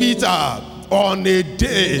Peter, on a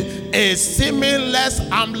day, a seamless,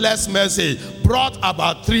 harmless message brought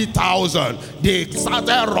about 3,000. They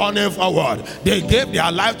started running forward. They gave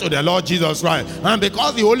their life to the Lord Jesus Christ. And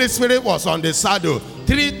because the Holy Spirit was on the saddle,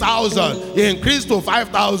 3,000 increased to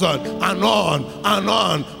 5,000, and on and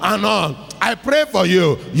on and on. I pray for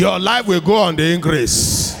you, your life will go on the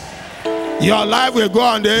increase. Your life will go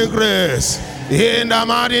on the increase. In the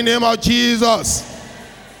mighty name of Jesus.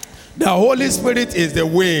 The Holy Spirit is the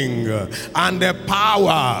wing and the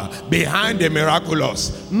power behind the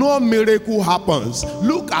miraculous. No miracle happens.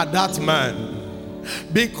 Look at that man.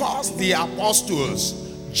 Because the apostles,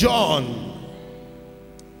 John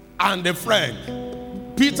and the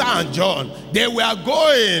friend, Peter and John, they were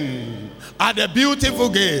going at the beautiful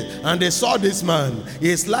gate, and they saw this man.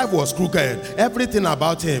 His life was crooked. Everything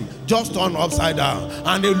about him just turned upside down.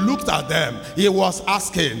 And they looked at them. He was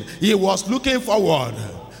asking. He was looking forward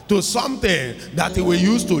to something that he will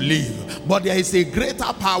use to live. But there is a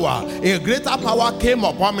greater power. A greater power came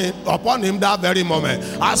upon him that very moment.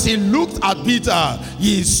 As he looked at Peter,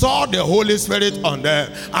 he saw the Holy Spirit on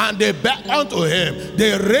them. And they beckoned to him.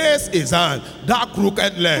 They raised his hand. That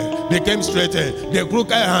crooked leg became straightened. The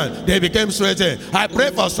crooked hand, they became straightened. I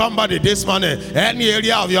pray for somebody this morning, any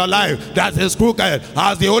area of your life that is crooked,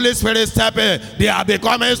 as the Holy Spirit step in, they are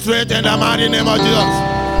becoming straight in the mighty name of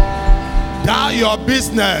Jesus. That your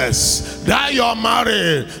business, that your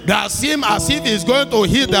marriage, that seems as if it's going to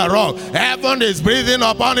hit the rock, heaven is breathing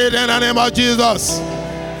upon it in the name of Jesus.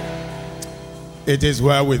 It is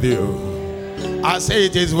well with you. I say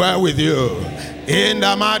it is well with you. In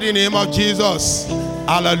the mighty name of Jesus.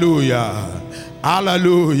 Hallelujah.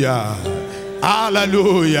 Hallelujah.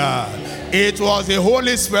 Hallelujah. It was the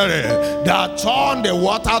Holy Spirit that turned the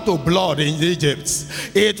water to blood in Egypt.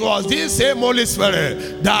 It was this same Holy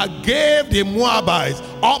Spirit that gave the Moabites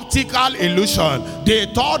optical illusion. They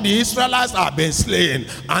thought the Israelites had been slain,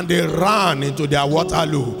 and they ran into their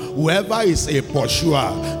Waterloo. Whoever is a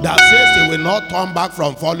pursuer that says he will not turn back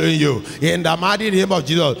from following you, in the mighty name of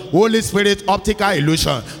Jesus, Holy Spirit optical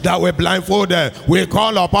illusion that will blindfold them, we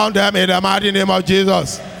call upon them in the mighty name of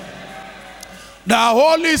Jesus. The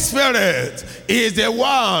Holy Spirit is the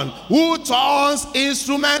one who turns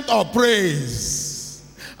instrument of praise.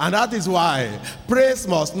 And that is why praise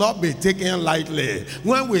must not be taken lightly.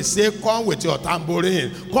 When we say, come with your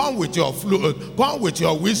tambourine, come with your flute, come with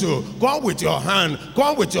your whistle, come with your hand,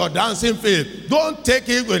 come with your dancing feet, don't take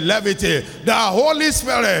it with levity. The Holy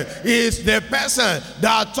Spirit is the person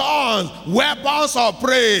that turns weapons of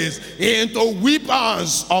praise into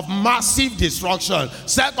weapons of massive destruction.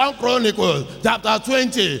 2 Chronicles chapter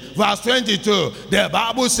 20 verse 22, the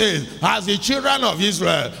Bible says, as the children of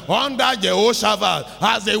Israel under Jehoshaphat,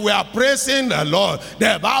 as they were praising the Lord,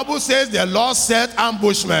 the Bible says the Lord set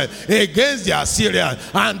ambushment against the Assyrians,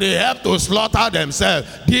 and they have to slaughter themselves.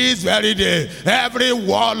 This very day, every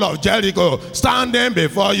wall of Jericho standing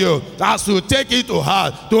before you, as you take it to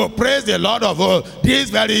heart to praise the Lord of hosts, this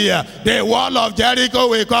very year, the wall of Jericho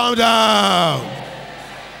will come down.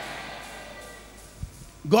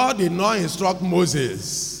 God did not instruct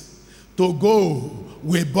Moses to go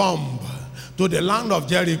with bomb to the land of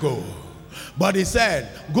Jericho. But he said,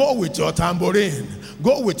 go with your tambourine,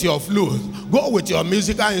 go with your flute, go with your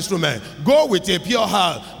musical instrument, go with a pure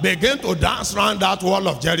heart, begin to dance around that wall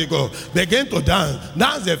of Jericho. Begin to dance.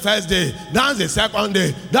 Dance the first day, dance the second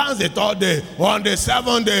day, dance the third day. On the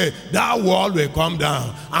seventh day, that wall will come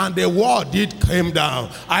down. And the wall did come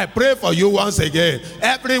down. I pray for you once again.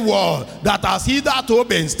 Every wall that has hitherto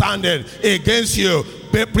been standing against you,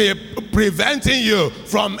 preventing you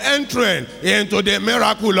from entering into the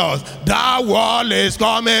miraculous, that wall is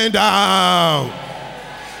coming down.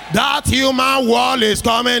 That human wall is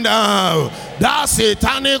coming down. That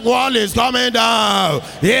satanic wall is coming down.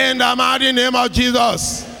 In the mighty name of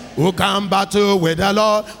Jesus. Who can battle with the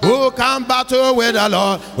Lord? Who can battle with the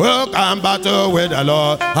Lord? Who can battle with the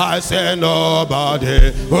Lord? I say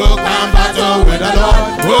nobody. Who can battle with the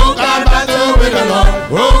Lord? Who can battle with the Lord?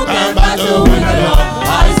 Who can battle with the Lord?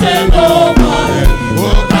 I say nobody.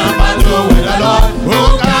 Who can battle with the Lord?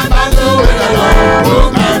 Who can battle with the Lord?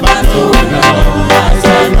 Who can battle with the Lord? I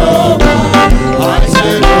say nobody. I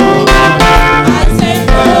say nobody. I say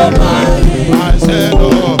nobody. I say nobody. I say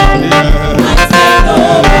nobody.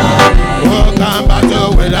 Who can battle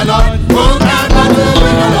with the Lord? Who can battle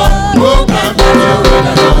with the Lord? Who can battle with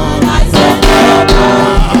the Lord? I say nobody.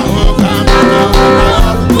 Who can battle with the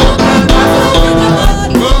Lord? Who can battle with the Lord?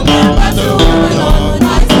 Who can battle with the Lord?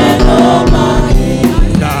 I say nobody.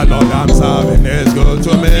 The Lord I'm serving is good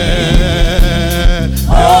to me.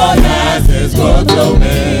 Oh yes, it's good to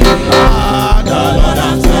me. The Lord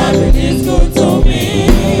I'm serving is good to me.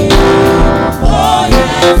 Oh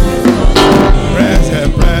yes, it's good to me. Praise Him,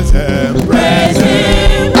 praise Him, praise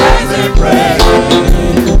Him, praise Him, praise Him,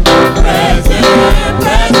 praise Him,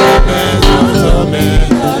 praise Him, it's good to me.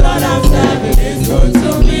 The Lord I'm serving is good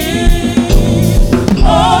to me.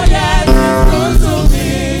 Oh yes, it's good to me.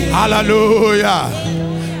 Hallelujah.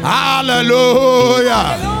 Hallelujah.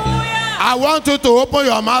 I want you to open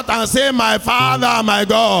your mouth and say, my Father, my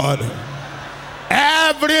God.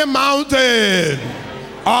 Every mountain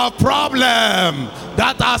of problem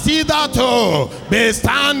that has hitherto been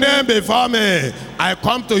standing before me, I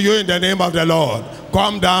come to you in the name of the Lord.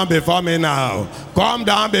 Come down before me now. Come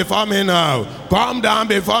down before me now. Come down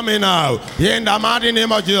before me now. In the mighty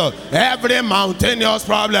name of Jesus. Every mountainous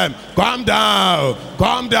problem, come down.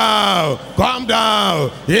 Come down. Come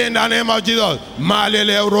down. In the name of Jesus.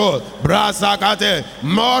 Malele ro, brasakate,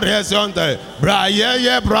 moresonte,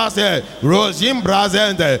 brayeye brase, rosim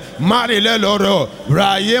brasente, marile loro,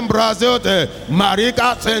 brayim brasote,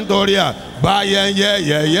 marika centoria. Bayen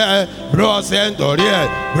ye bro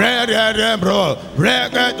sentorie bre bro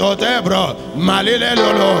breke tote bro malile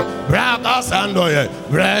lolo braka sandoye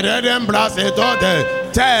bre brase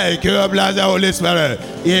tote. Take your blessed Holy Spirit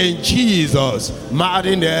in Jesus'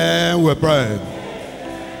 mighty name we pray.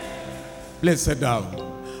 Please sit down.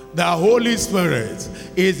 The Holy Spirit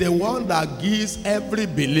is the one that gives every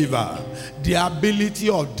believer the ability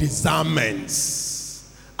of discernment.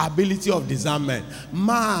 Ability of discernment.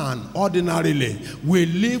 Man ordinarily will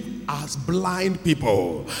live as blind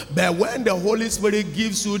people, but when the Holy Spirit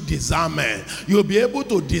gives you discernment, you'll be able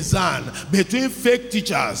to discern between fake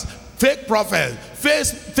teachers, fake prophets,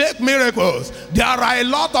 fake miracles. There are a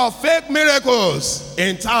lot of fake miracles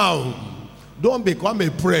in town. Don't become a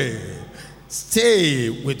prey.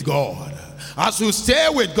 Stay with God. As you stay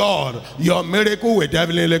with God, your miracle will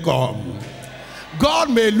definitely come.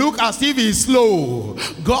 God may look as if he's slow.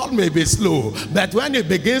 God may be slow. But when he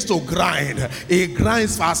begins to grind, he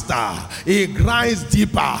grinds faster. He grinds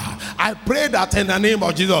deeper. I pray that in the name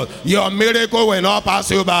of Jesus, your miracle will not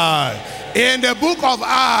pass you by. In the book of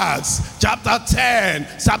Acts, chapter 10,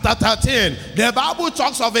 chapter 13, the Bible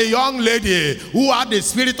talks of a young lady who had the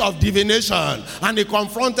spirit of divination, and he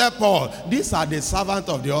confronted Paul. These are the servants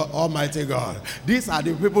of the Almighty God. These are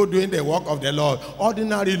the people doing the work of the Lord.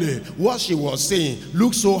 Ordinarily, what she was saying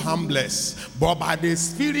looked so harmless, but by the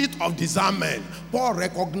spirit of discernment, Paul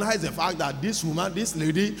recognized the fact that this woman, this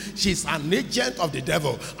lady, she's an agent of the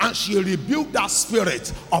devil, and she rebuked that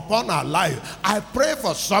spirit upon her life. I pray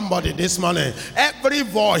for somebody this morning. Every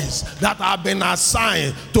voice that have been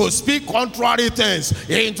assigned to speak contrary things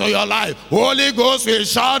into your life, Holy Ghost will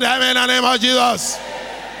shout them in the name of Jesus.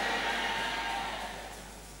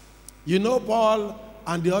 You know, Paul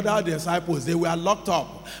and the other disciples, they were locked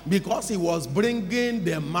up because he was bringing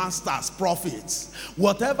the master's profits.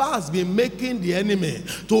 Whatever has been making the enemy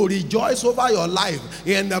to rejoice over your life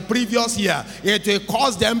in the previous year, it will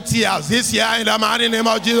cause them tears this year in the mighty name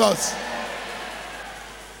of Jesus.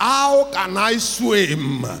 How can I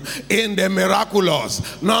swim in the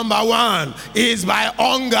miraculous? Number one is by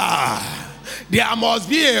hunger. There must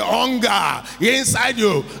be a hunger inside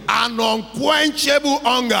you, an unquenchable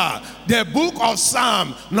hunger. The book of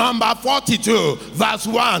Psalm, number 42, verse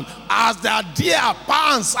 1, as the deer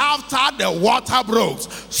pants after the water brooks,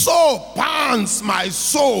 so pants my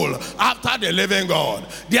soul after the living God.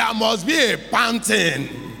 There must be a panting.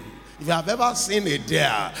 If you have ever seen a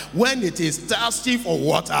deer, when it is thirsty for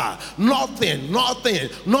water, nothing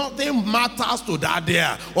matters to that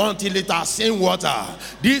deer until it has seen water.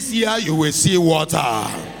 This year you will see water.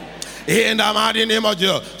 In the mighty name of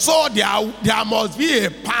Jesus. So there must be a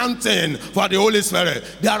panting for the Holy Spirit.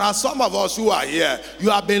 There are some of us who are here. You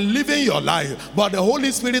have been living your life, but the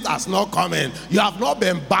Holy Spirit has not come in. You have not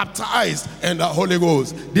been baptized in the Holy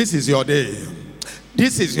Ghost. This is your day.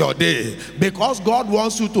 This is your day, because God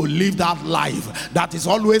wants you to live that life that is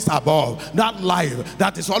always above, that life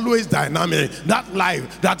that is always dynamic, that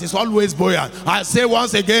life that is always buoyant. I say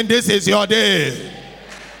once again, this is your day.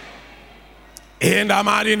 In the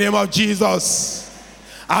mighty name of Jesus.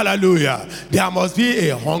 Hallelujah. There must be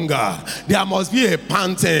a hunger. There must be a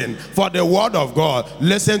panting for the word of God.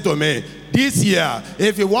 Listen to me. This year,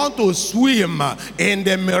 if you want to swim in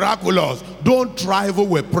the miraculous, don't trifle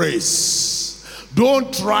with praise.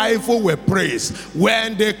 Don't trifle with praise.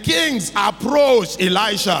 When the kings approached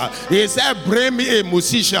Elisha, he said, bring me a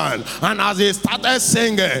musician. And as they started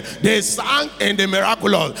singing, they sang in the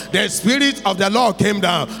miraculous. The Spirit of the Lord came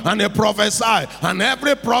down and they prophesied. And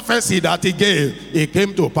every prophecy that he gave, it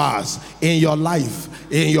came to pass in your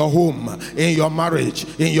life, in your home, in your marriage,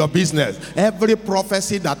 in your business. Every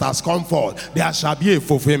prophecy that has come forth, there shall be a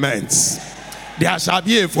fulfillment. There shall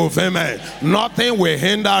be a fulfillment. Nothing will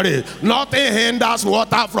hinder it. Nothing hinders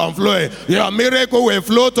water from flowing. Your miracle will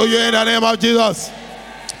flow to you in the name of Jesus.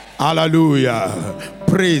 Hallelujah.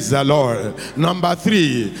 Praise the Lord. Number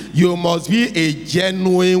 3, you must be a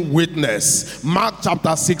genuine witness. Mark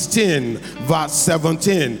chapter 16, verse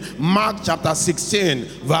 17. Mark chapter 16,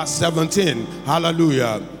 verse 17.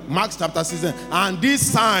 Hallelujah. Mark chapter 16. And these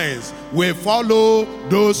signs will follow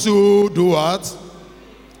those who do what?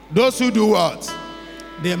 Those who do what?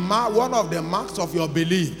 One of the marks of your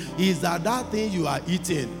belief is that that thing you are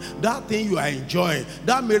eating, that thing you are enjoying,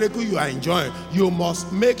 that miracle you are enjoying, you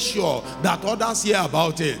must make sure that others hear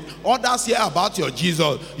about it. Others hear about your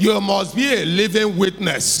Jesus. You must be a living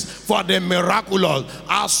witness for the miraculous.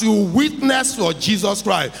 As you witness for Jesus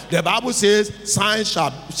Christ, the Bible says, signs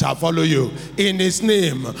shall follow you. In his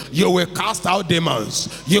name, you will cast out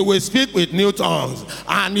demons. You will speak with new tongues.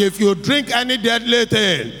 And if you drink any deadly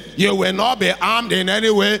thing, you will not be harmed in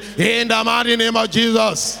any way. In the mighty name of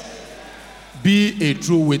Jesus. Be a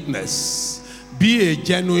true witness. Be a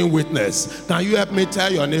genuine witness. Can you help me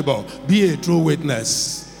tell your neighbor? Be a true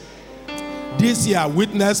witness. This year,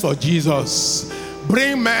 witness for Jesus.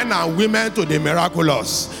 Bring men and women to the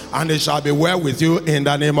miraculous, and it shall be well with you in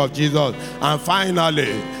the name of Jesus. And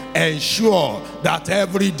finally, ensure that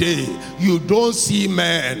every day you don't see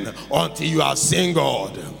men until you have seen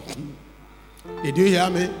God. Did you hear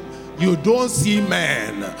me? You don't see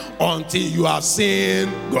men until you have seen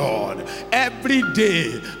God. Every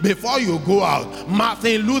day before you go out,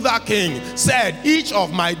 Martin Luther King said, each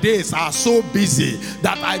of my days are so busy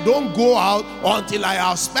that I don't go out until I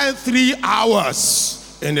have spent 3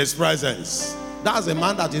 hours in his presence. That's a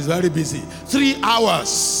man that is very busy. 3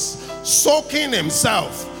 hours soaking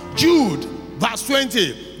himself. Jude verse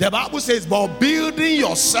 20, the Bible says, but building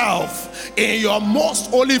yourself in your most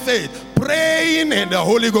holy faith, praying in the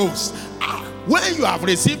Holy Ghost. When you have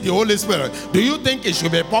received the Holy Spirit, do you think it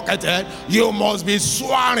should be pocketed? You must be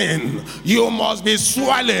soaring. You must be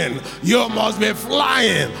swelling. You must be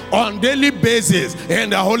flying on daily basis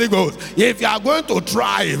in the Holy Ghost. If you are going to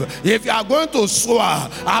thrive, if you are going to soar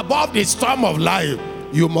above the storm of life,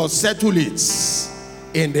 you must settle it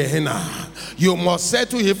in the inner. You must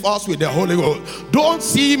settle it first with the Holy Ghost. Don't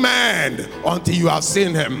see man until you have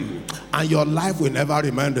seen him, and your life will never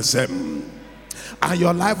remain the same. And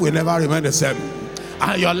your life will never remain the same.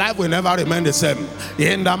 And your life will never remain the same.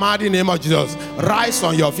 In the mighty name of Jesus, rise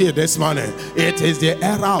on your feet this morning. It is the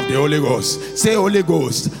era of the Holy Ghost. Say, Holy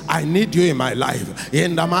Ghost, I need you in my life.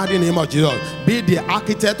 In the mighty name of Jesus, be the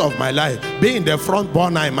architect of my life. Be in the front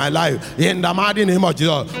burner in my life. In the mighty name of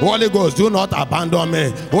Jesus, Holy Ghost, do not abandon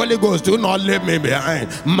me. Holy Ghost, do not leave me behind.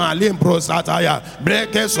 Malim prosataya,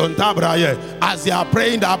 breke sontabraye. As you are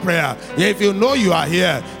praying that prayer, if you know you are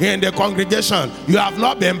here in the congregation, you have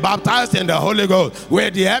not been baptized in the Holy Ghost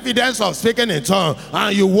with the evidence of speaking in tongues,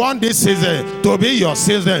 and you want this season to be your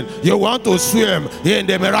season, you want to swim in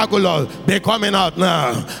the miraculous, be coming out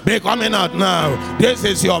now. Be coming out now. This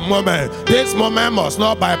is your moment. This moment must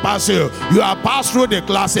not bypass you. You have passed through the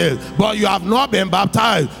classes, but you have not been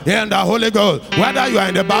baptized in the Holy Ghost. Whether you are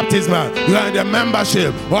in the baptism, you are in the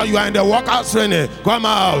membership, or you are in the workout training, come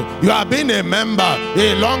out. You have been a member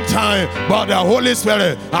a long time, but the Holy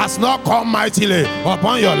Spirit has not come mightily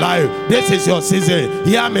upon your life. This is your season.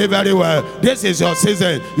 Hear me very well. This is your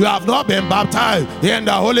season. You have not been baptized in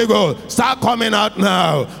the Holy Ghost. Start coming out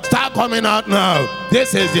now. Start coming out now.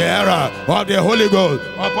 This is the era of the Holy Ghost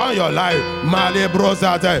upon your life. Male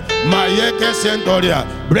brosate, mayeke sentoria,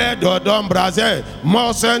 bread odom braze,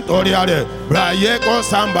 mo sentoriare, brayeko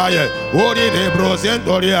sambaye, ori de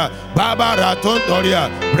brosentoria, baba ratontoria,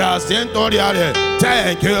 brasentoriare.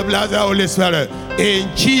 Thank you, blessed Holy Spirit.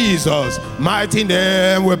 In Jesus' mighty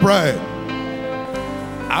name we pray.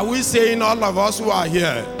 Are we saying, all of us who are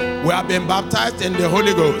here, we have been baptized in the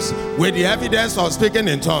Holy Ghost with the evidence of speaking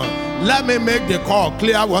in tongues? Let me make the call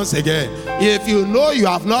clear once again. If you know you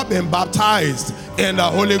have not been baptized in the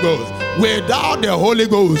Holy Ghost, without the Holy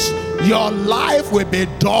Ghost, your life will be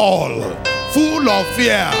dull, full of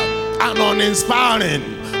fear and uninspiring.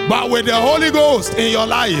 But with the Holy Ghost in your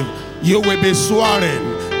life, you will be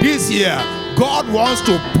soaring. This year, God wants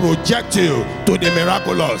to project you to the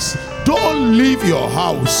miraculous. Don't leave your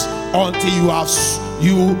house until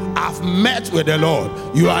you have met with the Lord.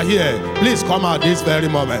 You are here. Please come out this very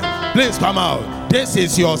moment. Please come out. This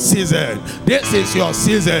is your season. This is your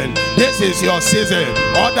season. This is your season.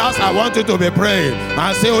 Others, I want you to be praying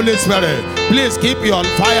and say, Holy Spirit, please keep your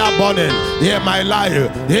fire burning in my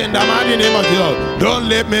life. In the mighty name of Jesus, don't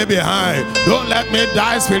leave me behind. Don't let me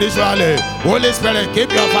die spiritually. Holy Spirit,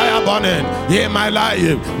 keep your fire burning in my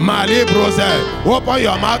life. Mali brose. Open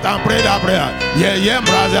your mouth and pray that prayer. Yeah, yeah,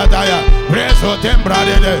 brother. Pray so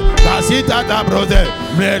temporarily. Kasita ta brose.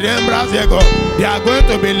 They are going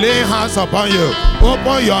to be laying hands upon you.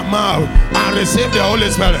 Open your mouth and receive the Holy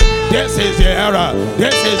Spirit. This is the era.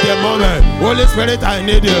 This is the moment. Holy Spirit, I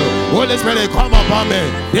need you. Holy Spirit, come upon me.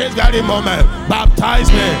 This very moment. Baptize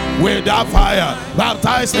me with that fire.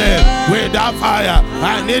 Baptize me with that fire.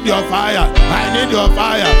 I need your fire. I need your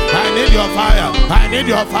fire. I need your fire. I need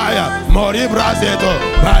your fire. Mori brazeto.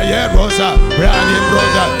 Baye rosa. Brani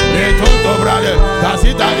brosa. Letonto brade.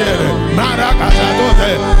 Casita dele. Maracasa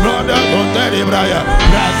tote. Broda tonte di braya.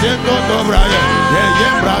 Brazento to braya. Ye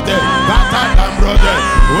brate. Kata tambrode.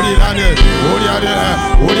 Uriane. Uriane.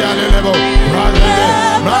 Uriane levo. Brade.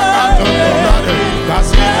 Maracato brade.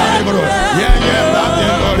 Casita di bro. Ye brate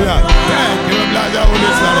gloria. Thank you, blessed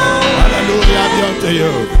Holy Spirit. Hallelujah be unto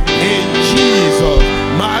you. In Jesus'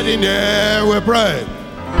 mighty name we pray.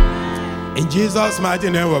 In Jesus' mighty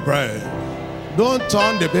name we pray. Don't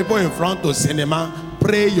turn the people in front to cinema.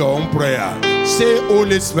 Pray your own prayer. Say,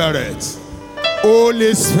 Holy Spirit,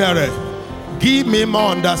 Holy Spirit, give me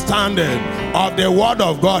more understanding of the word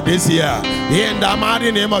of God this year. In the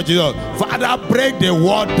mighty name of Jesus. Father, break the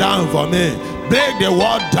word down for me. Break the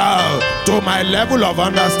word down to my level of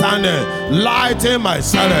understanding. Lighten my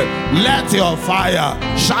spirit. Let your fire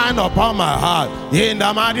shine upon my heart. In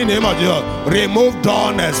the mighty name of Jesus. Remove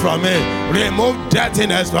dullness from me. Remove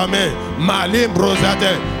dirtiness from me. Malim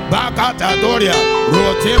brosate. Bakatatoria.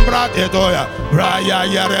 Rotimbra tetoya. Braya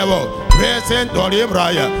yarevo. Presentori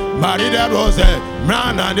braya. Marida rose.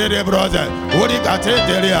 Mana de brose.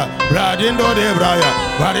 Urikateria. Bradindo de braya.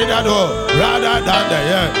 Marida do. Brada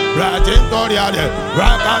dande. Bradindoria.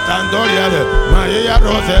 Rakatandoria. Maria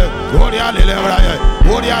rose. Gloria de braya.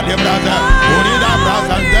 Gloria de brasa. Urida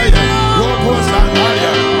brasa. Ropo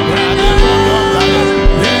sandaria. Bradindo braya.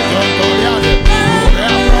 Presentoria. Gloria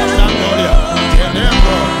brasandoria.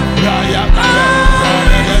 Tenebro. Braya kaya.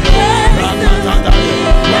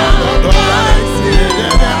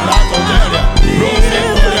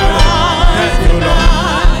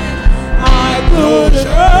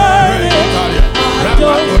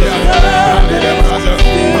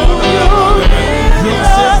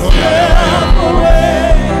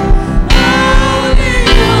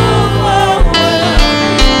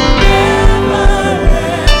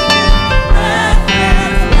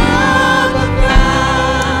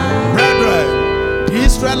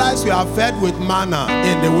 We are fed with manna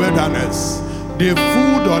in the wilderness. The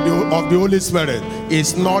food of the Holy Spirit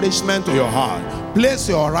is nourishment to your heart. Place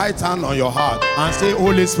your right hand on your heart and say,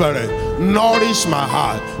 Holy Spirit, nourish my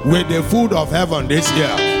heart with the food of heaven this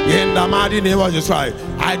year. In the mighty name of Jesus Christ.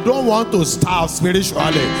 I don't want to starve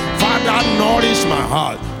spiritually. Father, nourish my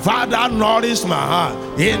heart. Father, nourish my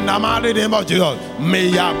heart. In the mighty name of Jesus. May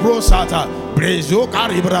ya brosata. Brezo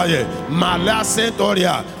caribraye, mala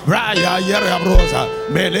sentoria, braya yera brosa,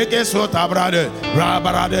 meleke sota brade,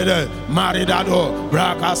 brabarade, maridado,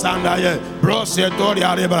 bracasandaye,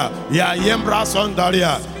 brosetoria ribra, ya yembra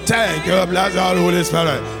sondaria. Thank you, blessed Holy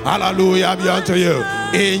Spirit. Hallelujah be unto you.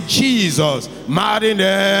 In Jesus' mighty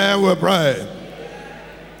name we pray.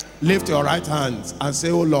 Lift your right hands and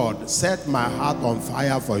say, oh Lord, set my heart on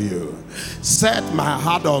fire for you. Set my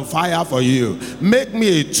heart on fire for you. Make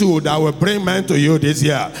me a tool that will bring men to you this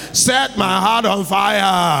year. Set my heart on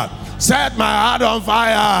fire. Set my heart on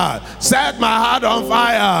fire. Set my heart on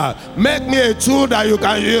fire. Make me a tool that you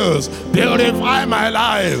can use. Purify my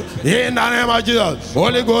life. In the name of Jesus.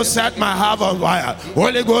 Holy Ghost, set my heart on fire.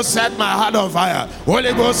 Holy Ghost, set my heart on fire.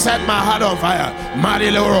 Holy Ghost, set my heart on fire.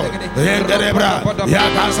 Mariloro. Yengerebra.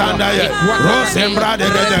 Yakasandaye. Rosembra de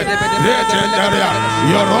Gede. Legendaria.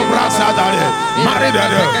 Yorobra Sadare.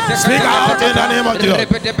 Maridere. Speak out in the name of Jesus.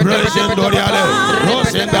 Presendoriale.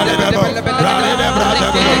 Rosendale. Brade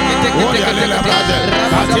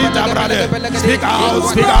Brade. Speak out,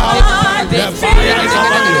 speak out. The fire is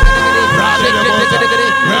upon you.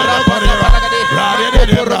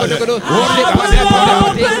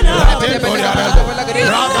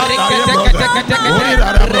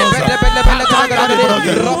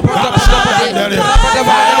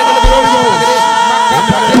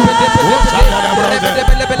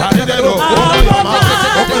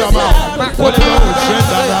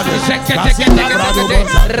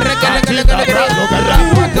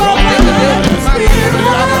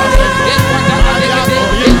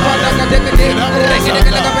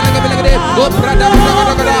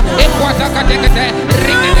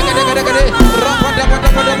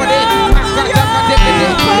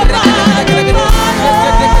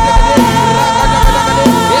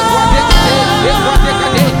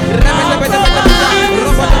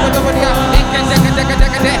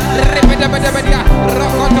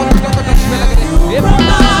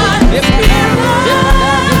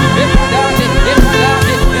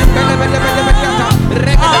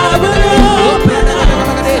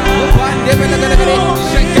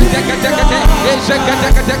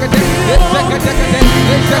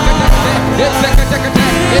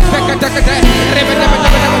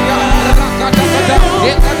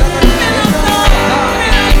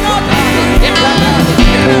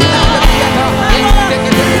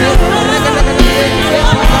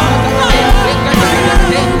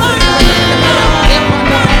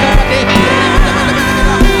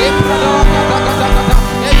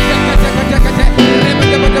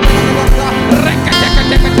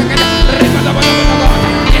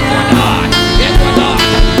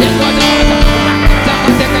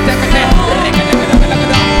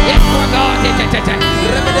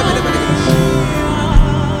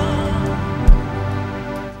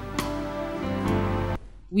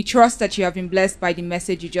 We trust that you have been blessed by the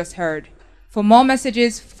message you just heard. For more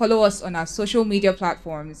messages, follow us on our social media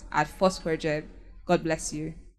platforms at Foursquare Jeb. God bless you.